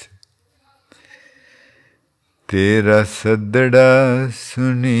dasse. Tera sadda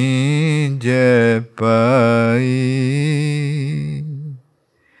suni jai pai,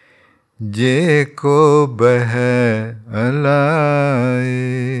 je ko beh alaye.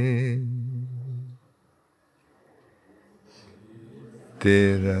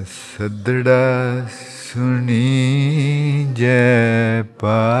 Tera sadda suni jai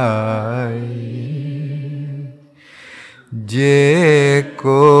pai, je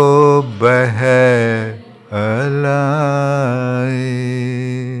ko beh alaye.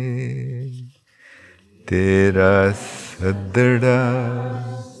 Tera sadda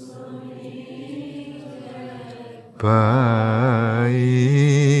pai,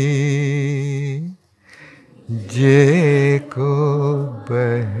 je ko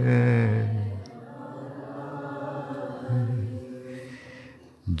beh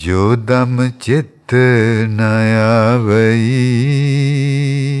jo dam chit na avai,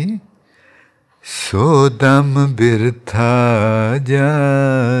 so dam birtha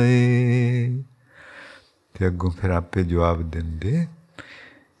jaye. ते अगों फिर आपे जवाब देंदे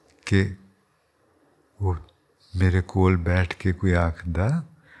कि वो मेरे कोल बैठ के कोई आखदा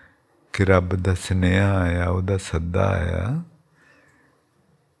कि रब दा स्नेहा आया, उहदा सद्दा आया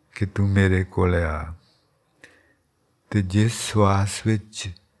कि तू मेरे कोल आ, ते जिस सवास विच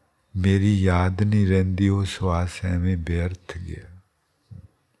मेरी याद नहीं रहिंदी वो सवास एवें बेअर्थ गया।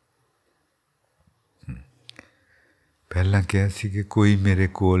 पहला कहा सी कि कोई मेरे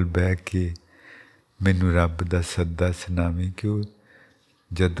कोल बह के मैनू रब दा सद्दा सुनावे कि वो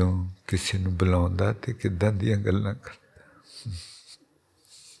जदों किसी नूं बुलाउंदा ते किदां दियां गल्लां करदा।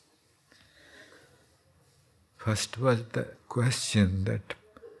 First was the question that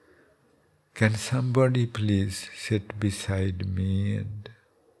can somebody please sit beside me and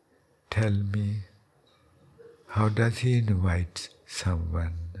tell me how does he invite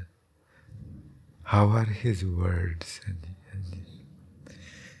someone? How are his words?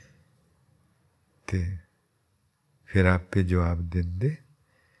 ते फिर आपे जवाब देंदे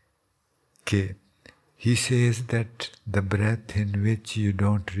कि he says that the breath in which you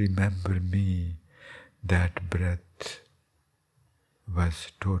don't remember me, that breath was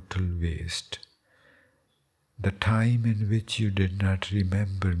total waste. The time in which you did not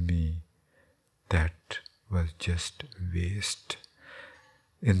remember me, that was just waste.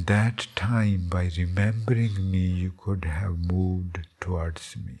 In that time, by remembering me, you could have moved towards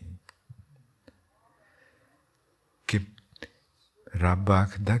me. कि रब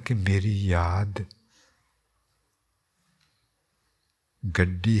आखदा कि मेरी याद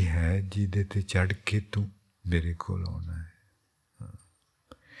गड्डी है जिहदे ते चढ़ के तू मेरे कोल आना है.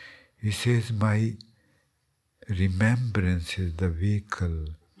 He says my remembrance is the vehicle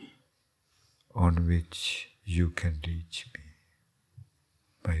on which you can reach me.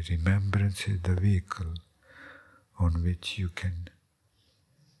 My remembrance is the vehicle on which you can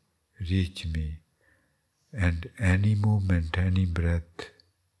reach me. And any moment, any breath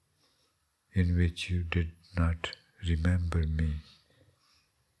in which you did not remember me,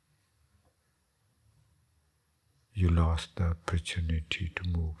 you lost the opportunity to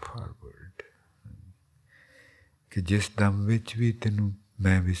move forward. कि जिस दम विच भी तेनू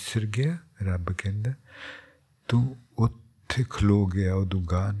मैं विसर गया, रब कहंदा तू उत्थे खलो गया, उदों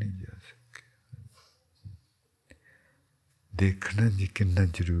गाह नहीं जा सके. देखना जी कितना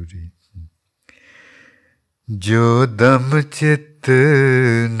जरूरी. जो दम चित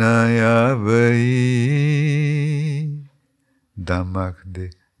न आवई, दम आखदे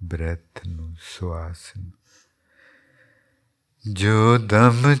ब्रैथ नू, श्वास नू. जो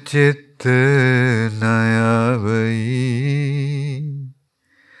दम चित न आवई,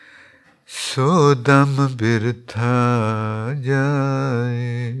 सो दम बिरथा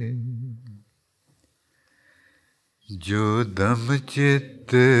जाए. जो दम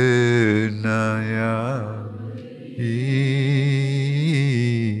चित न आई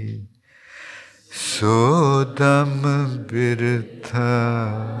सो दम बिरथा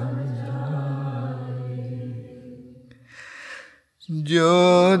जो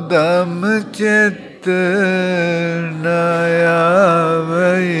दम चित न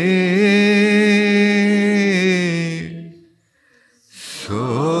आवई सो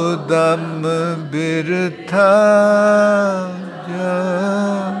दम बिरथा जाए।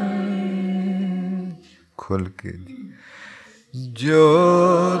 खोल के जो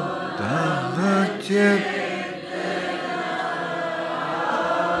दम चित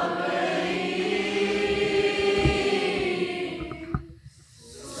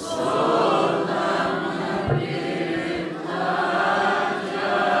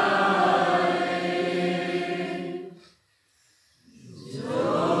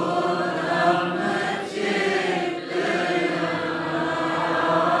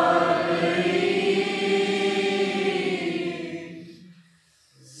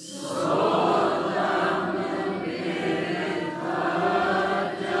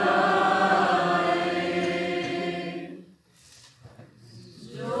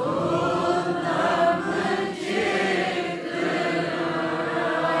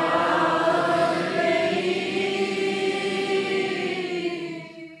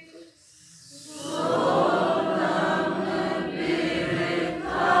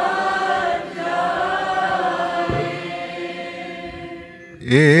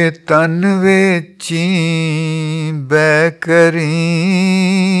ए तन वेची बैकरी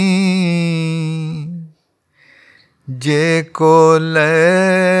जे को ले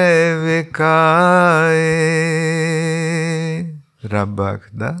विकाए। रब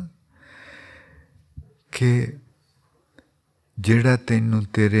आखदा कि जिहड़ा तैनू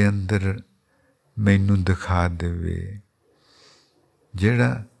तेरे अंदर मैनू दिखा देवे,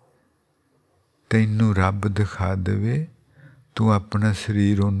 जिहड़ा तैनू रब दिखा देवे, तू अपना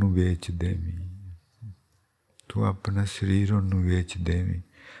शरीर उन्नू वेच देवी, तू अपना शरीर उन्नू वेच देवी,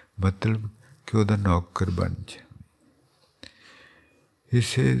 मतलब कि उहदा नौकर बन जा। He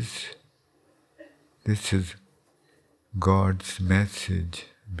says, this is God's message,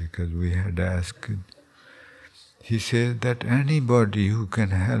 because we had asked. He says that anybody who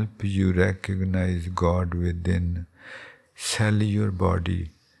can help you recognize God within, sell your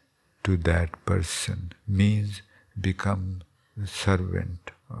body to that person, means become the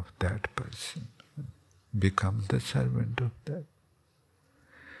servant of that person. Become the servant of that.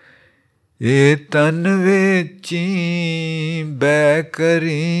 ए तन वेची बै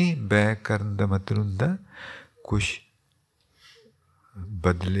करी, बै करन दा मतलब हुंदा कुछ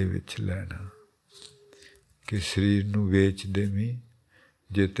बदले विच लैना, कि शरीर नू वेच देवीं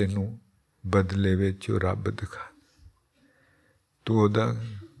जे तैनू बदले विच ओ रब दिखा, तू ओहदा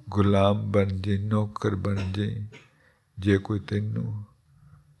गुलाम बन जाई, नौकर बन जाई, जे कोई तैनू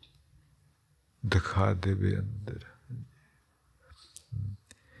दिखा देवे अंदर।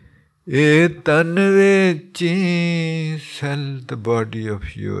 ए तन वेची, sell the body of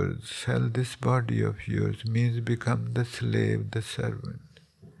yours, sell this body of yours, means become the slave, the servant.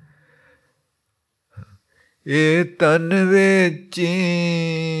 ए तन वेची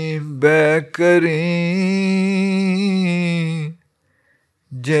बै करी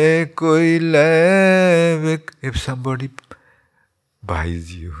जे कोई ले। If somebody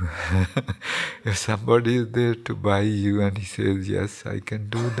buys you, if somebody is there to buy you and he says, yes, I can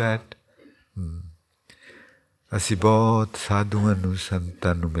do that. ਅਸੀਂ ਬਹੁਤ ਸਾਧੂਆਂ ਨੂੰ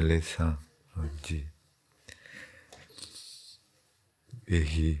ਸੰਤਾਂ ਨੂੰ ਮਿਲੇ ਸਾਂ ਹਾਂਜੀ,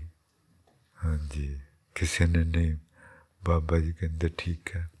 ਇਹੀ ਹਾਂਜੀ, ਕਿਸੇ ਨੇ ਨਹੀਂ, ਬਾਬਾ ਜੀ ਕਹਿੰਦੇ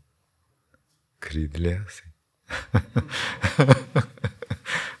ਠੀਕ ਹੈ, ਖਰੀਦ ਲਿਆ ਸੀ।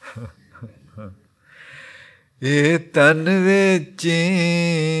 ਇਹ ਤਨ ਵੇਚੀ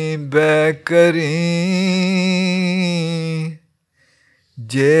ਬੈ ਕਰੀ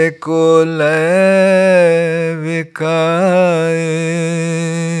जे को ले विकाए।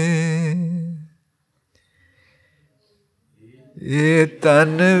 ये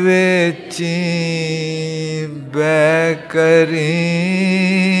तन वेची बै करी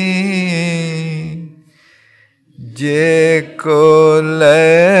जे को ले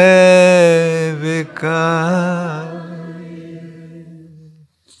विकाए।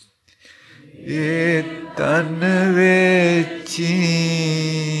 ये तन वेची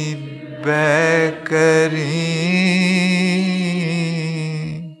बै करी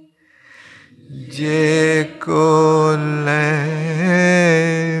जे को ले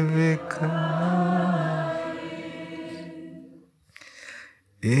विकाए।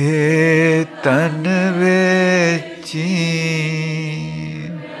 ये तन वेची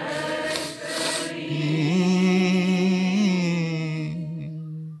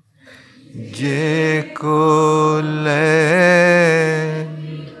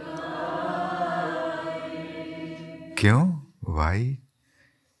क्यों? Why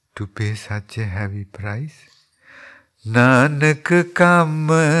to pay such a heavy price? Nanak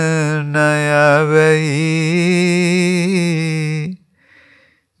काम न आवई,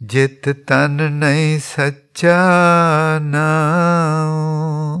 जित तन नहीं सच्चा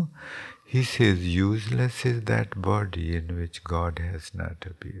नाम. He says, useless is that body in which God has not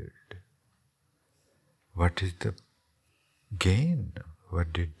appeared. What is the gain?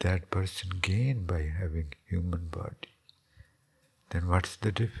 What did that person gain by having human body? Then what's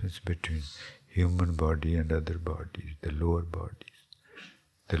the difference between human body and other bodies, the lower bodies?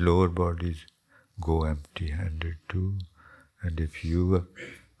 The lower bodies go empty-handed too. And if you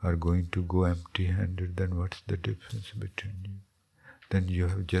are going to go empty-handed, then what's the difference between you? Then you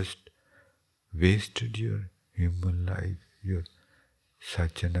have just wasted your human life, your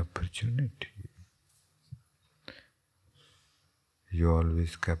such an opportunity. You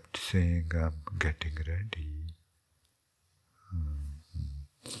always kept saying, I'm getting ready.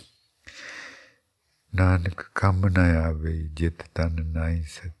 Nanak ਕੰਮ ਨਾ ਆਵੇ ਜਿਤ ਤਨ ਨਾਹੀ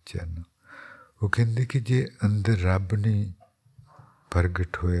ਸੱਚਾ ਨਾ. ਉਹ ਕਹਿੰਦੇ ਕਿ ਜੇ ਅੰਦਰ ਰੱਬ ਨਹੀਂ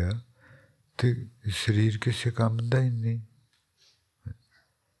ਪ੍ਰਗਟ ਹੋਇਆ ਤੇ ਸਰੀਰ ਕਿਸੇ ਕੰਮ ਦਾ ਹੀ ਨਹੀਂ.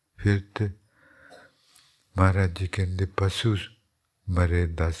 ਫਿਰ ਤੇ ਮਹਾਰਾਜ ਜੀ ਕਹਿੰਦੇ ਪਸ਼ੂ ਮਰੇ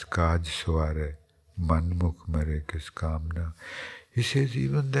 10 ਕਾਜ ਸਵਾਰੇ, ਮਨ ਮੁਖ ਮਰੇ ਕਿਸ ਕਾਮ ਨਾ. He says,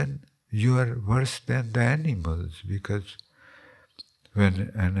 even then you are worse than the animals, because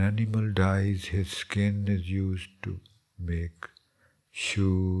when an animal dies, his skin is used to make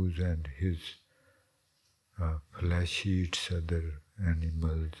shoes, and his flesh eats other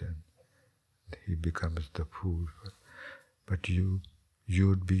animals, and he becomes the food. But you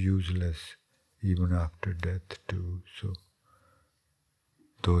would be useless even after death too. So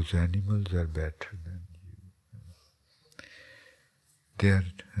those animals are better than you. They are,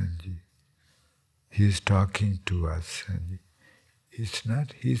 he is talking to us. It's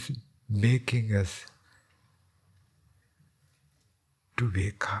not, he's making us to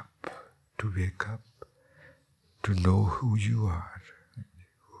wake up, to know who you are.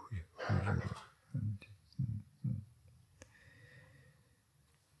 Who you are.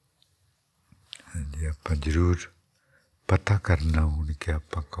 ਹਾਂਜੀ ਆਪਾਂ ਜ਼ਰੂਰ ਪਤਾ ਕਰਨਾ ਹੁਣ ਕਿ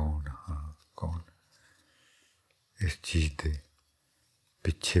ਆਪਾਂ ਕੌਣ ਹਾਂ, ਕੌਣ. ਇਸ ਚੀਜ਼ ਦੇ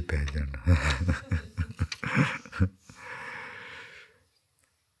ਪਿੱਛੇ ਪੈ ਜਾਣਾ.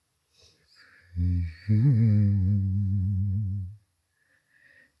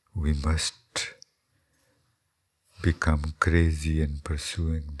 We must become crazy in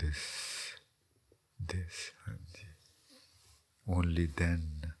pursuing this. Only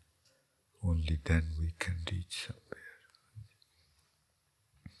then we can reach somewhere.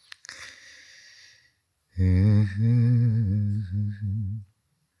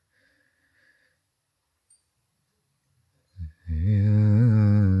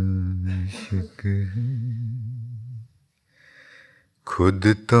 खुद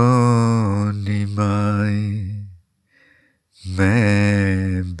तो निमाए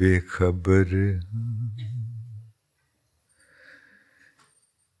मैं बेखबर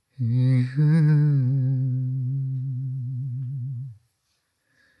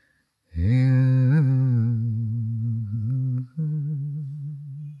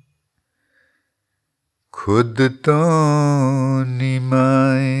खुद तो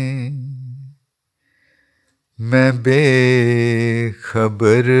निमाए मैं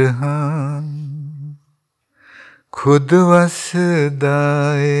बेखबर हाँ खुद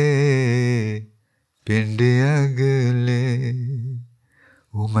वसदाए पिंड अगले.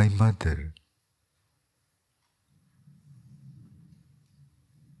 Oh, my mother,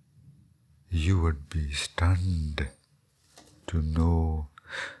 you would be stunned to know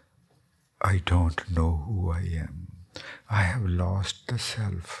I don't know who I am. I have lost the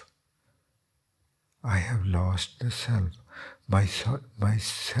self. I have lost the self. My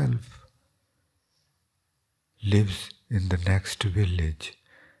self lives in the next village,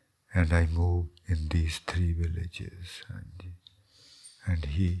 and I move in these 3 villages. And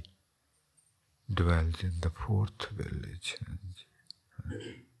he dwells in the 4th village.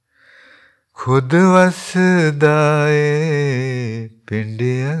 खुद वसदाए पिंड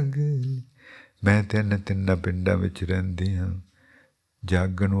अगले. मैं 3 ਪਿੰਡਾਂ ਵਿੱਚ ਰਹਿੰਦੀ ਹਾਂ.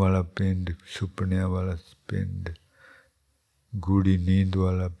 ਜਾਗਣ ਵਾਲਾ ਪਿੰਡ, ਸੁਪਨਿਆਂ ਵਾਲਾ ਪਿੰਡ, ਗੂੜੀ ਨੀਂਦ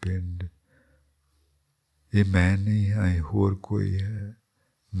ਵਾਲਾ ਪਿੰਡ. ਇਹ ਮੈਂ ਨਹੀਂ ਹਾਂ, ਇਹ ਹੋਰ ਕੋਈ ਹੈ.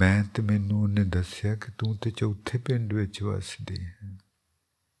 ਮੈਂ ਤੇ ਮੈਨੂੰ ਉਹਨੇ ਦੱਸਿਆ ਕਿ ਤੂੰ ਤੇ 4ਥੇ ਪਿੰਡ ਵਿੱਚ ਵਸਦੀ ਹੈ.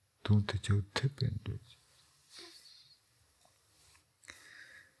 ਤੂੰ ਤੇ 4ਥੇ ਪਿੰਡ ਵਿੱਚ.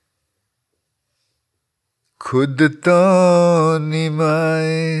 खुद तो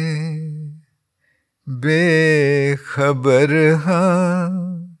निमाए बेखबर हाँ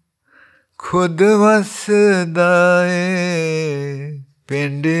खुद वसदा ए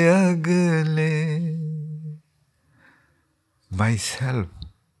पिंड अगले. Myself,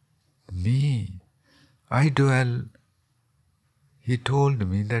 me, I dwell. He told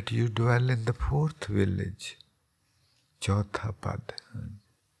me that you dwell in the fourth village, Chautha Pad.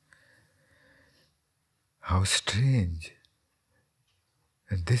 How strange.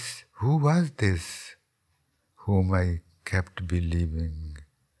 And this, who was this whom I kept believing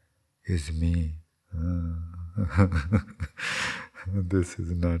is me? This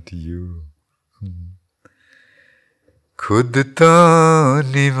is not you. खुद तो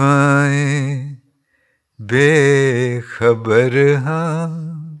निमाए बेखबर हाँ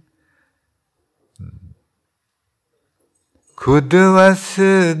खुद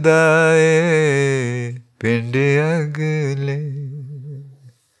वसदाए पिंड अगले.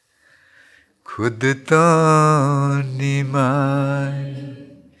 खुद तो निमाए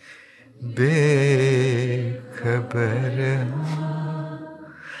बेखबर हाँ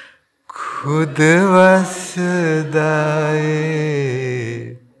खुद वसदाए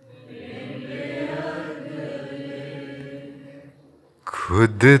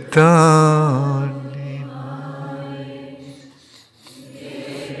खुद तो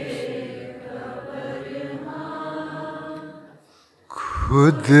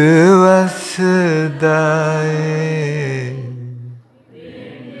खुद वसदाए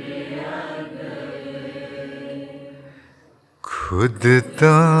खुद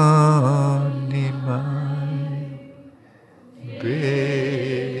तो निमाए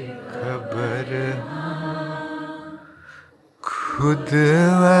बेखबर खुद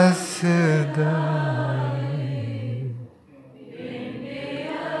वसदाए.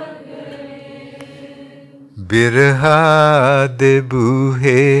 बिरहा दे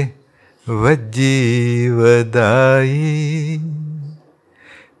बूहे वज्जी वदाई.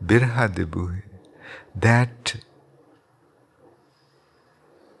 बिरहा दे बूहे, that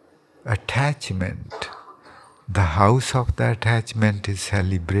attachment, the house of the attachment is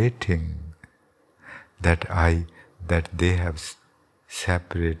celebrating that they have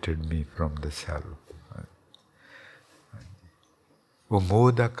separated me from the self. वो मोह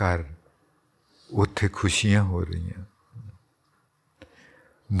दा घर उत्थे खुशियां हो रही.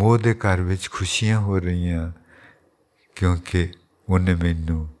 मोह दे घर विच खुशियां हो रही क्योंकि उन्हें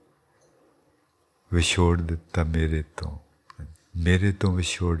मैनू विछोड़ दिता मेरे तो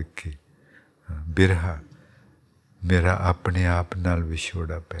विछोड़ के. बिरहा मेरा अपने आप नाल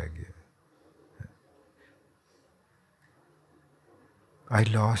विछोड़ा पै गया. I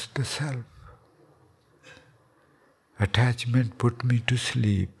lost the self. Attachment put me to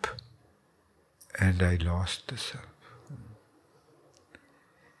sleep and I lost the self.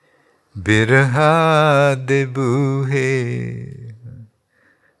 बिरहा दे बूहे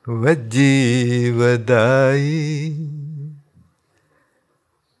Vajji वदाई.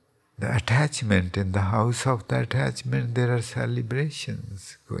 The attachment, in the house of the attachment, there are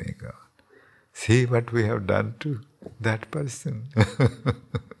celebrations going on. See what we have done to that person.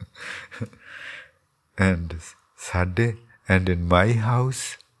 And in my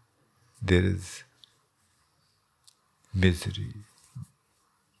house, there is misery.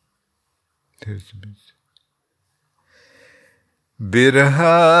 There is misery.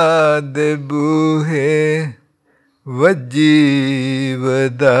 Birha de buhe Vajji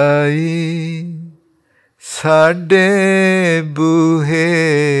वदाई. साडे बूहे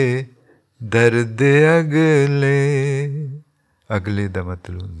दर्द अगले. अगले दा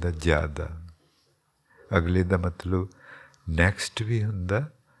मतलब हुंदा ज़्यादा. अगले दा मतलब नेक्स्ट भी हुंदा.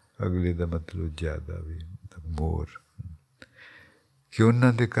 अगले दा मतलब ज़्यादा भी हुंदा, मोर. कि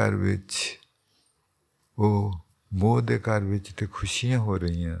उन्हां दे घर विच वो मोह दे घर विच ते खुशियां हो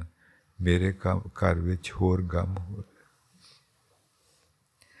रही, मेरे घर विच होर गम हो रहा.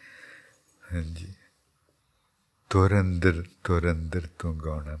 हाँ जी. तुर अंदर तो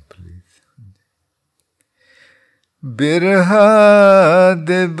गाना प्लीज. बिरहा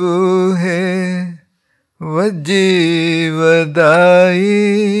दे बूहे वज्जी वदाई.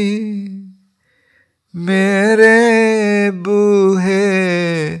 मेरे बूहे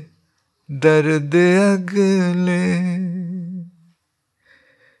दर्द अगले.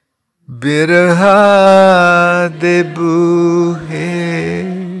 बिरहा दे बूहे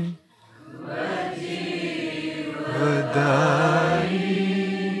वदाई.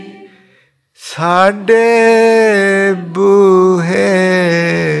 साडे बूहे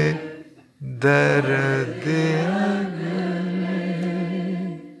दर्द अगले.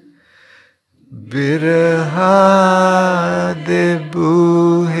 बिरहा दे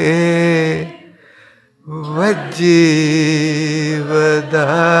बूहे ਵੱਜੀ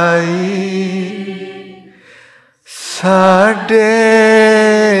ਵਧਾਈ ਸਾਡੇ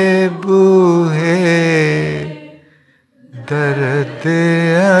ਬੂਹੇ ਦਰਦ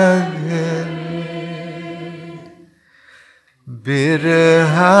ਅਗਲੇ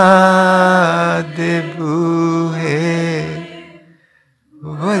ਬਿਰਹਾ ਦੇ ਬੂਹੇ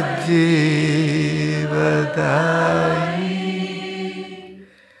ਵੱਜੀ ਵਧਾਈ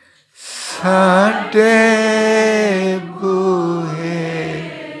ਸਾਡੇ ਬੂਹੇ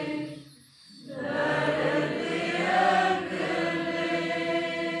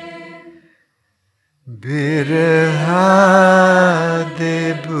ਬਿਰਹਾ ਦੇ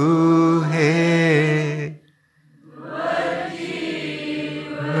ਬੂਹੇ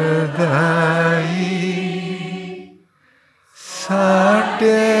ਵਧਾਈ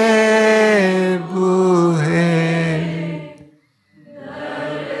ਸਾਡੇ ਬੂਹੇ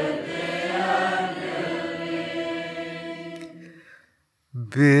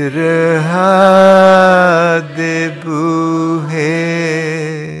ਬਿਰਹਾ ਦੇ ਬੂਹੇ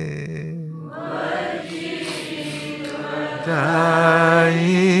ਵਧਾਈ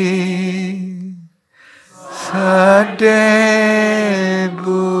ਸਾਡੇ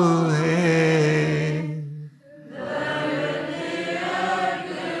ਬੂਹੇ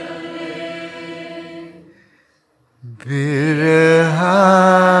ਬਿਰਹਾ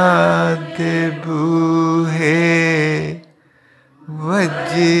ਦੇ ਬੂਹੇ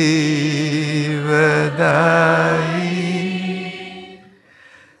ਵੱਜੀ ਵਧਾਈ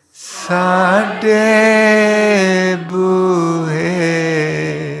ਸਾਡੇ ਬੂਹੇ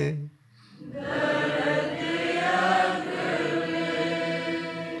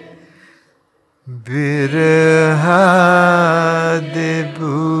ਬਿਰਹਾ ਦੇ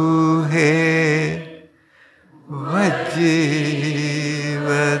ਬੂਹੇ ਵੱਜੀ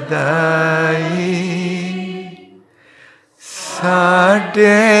ਵਧਾਈ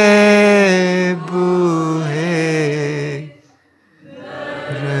ਸਾਡੇ ਬੂਹੇ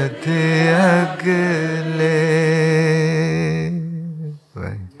ਰਦ ਅਗਲੇ।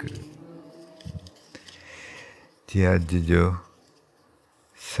 ਵਾਹਿਗੁਰੂ ਜੀ, ਅੱਜ ਜੋ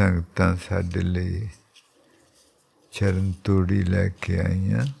ਸੰਗਤਾਂ ਸਾਡੇ ਲਈ ਚਰਨ ਤੂੜੀ ਲੈ ਕੇ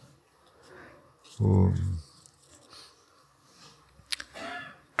ਆਈਆਂ, ਉਹ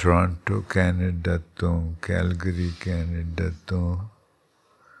ਟੋਰਾਂਟੋ ਕੈਨੇਡਾ ਤੋਂ, ਕੈਲਗਰੀ ਕੈਨੇਡਾ ਤੋਂ,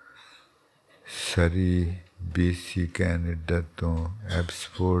 ਸਰੀ BC ਕੈਨੇਡਾ ਤੋਂ,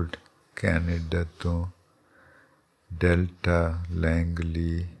 ਐਬਸਫੋਰਡ ਕੈਨੇਡਾ ਤੋਂ, ਡੈਲਟਾ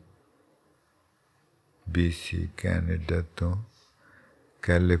ਲੈਂਗਲੀ BC ਕੈਨੇਡਾ ਤੋਂ,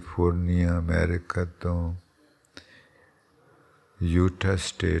 ਕੈਲੀਫੋਰਨੀਆ ਅਮਰੀਕਾ ਤੋਂ, ਯੂਟਾ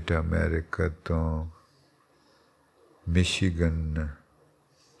ਸਟੇਟ ਅਮਰੀਕਾ ਤੋਂ, ਮਿਸ਼ੀਗਨ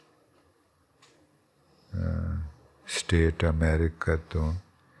ਸਟੇਟ ਅਮਰੀਕਾ ਤੋਂ,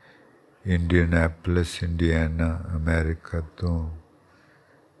 ਇੰਡੀਅਨੈਪੋਲਿਸ ਇੰਡੀਆਨਾ ਅਮਰੀਕਾ ਤੋਂ,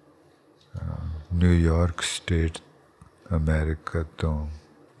 ਨਿਊਯਾਰਕ ਸਟੇਟ ਅਮਰੀਕਾ ਤੋਂ,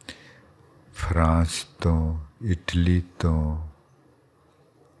 ਫਰਾਂਸ ਤੋਂ, ਇਟਲੀ ਤੋਂ,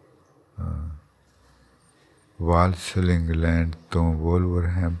 ਵਾਲਸਲ ਇੰਗਲੈਂਡ ਤੋਂ,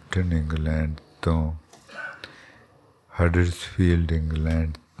 ਵੋਲਵਰਹੈਂਪਟਨ ਇੰਗਲੈਂਡ ਤੋਂ, ਹਡਰਸਫੀਲਡ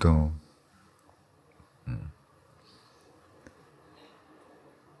ਇੰਗਲੈਂਡ ਤੋਂ,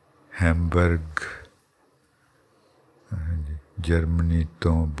 ਹੈਮਬਰਗ ਜਰਮਨੀ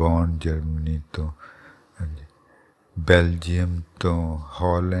ਤੋਂ, ਬੌਨ ਜਰਮਨੀ ਤੋਂ, ਬੈਲਜੀਅਮ ਤੋਂ,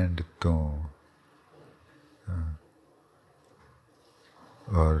 ਹਾਲੈਂਡ ਤੋਂ,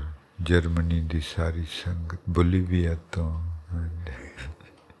 ਔਰ ਜਰਮਨੀ ਦੀ ਸਾਰੀ ਸੰਗਤ, ਬੋਲੀਵੀਆ ਤੋਂ,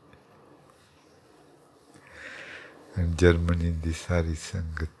 ਜਰਮਨੀ ਦੀ ਸਾਰੀ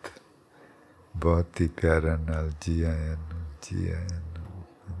ਸੰਗਤ ਬਹੁਤ ਹੀ ਪਿਆਰਾਂ ਨਾਲ ਜੀ ਆਇਆਂ ਨੂੰ, ਜੀ ਆਇਆਂ ਨੂੰ।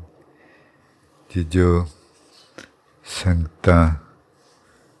 ਕਿ ਜੋ ਸੰਗਤਾਂ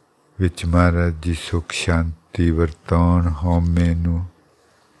ਵਿੱਚ ਮਹਾਰਾਜ ਜੀ ਸੁੱਖ ਸ਼ਾਂਤੀ ਵਰਤਾਉਣ, ਹਉਮੈ ਨੂੰ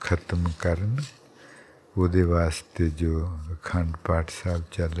ਖਤਮ ਕਰਨ, ਉਹਦੇ ਵਾਸਤੇ ਜੋ ਅਖੰਡ ਪਾਠ ਸਾਹਿਬ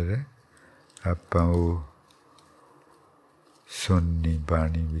ਚੱਲ ਰਿਹਾ, ਆਪਾਂ ਉਹ ਸੁਣਨੀ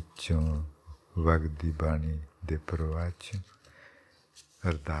ਬਾਣੀ ਵਿੱਚੋਂ, ਵਗਦੀ ਬਾਣੀ ਦੇ ਪ੍ਰਵਾਚਨ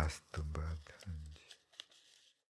ਅਰਦਾਸ ਤੋਂ ਬਾਅਦ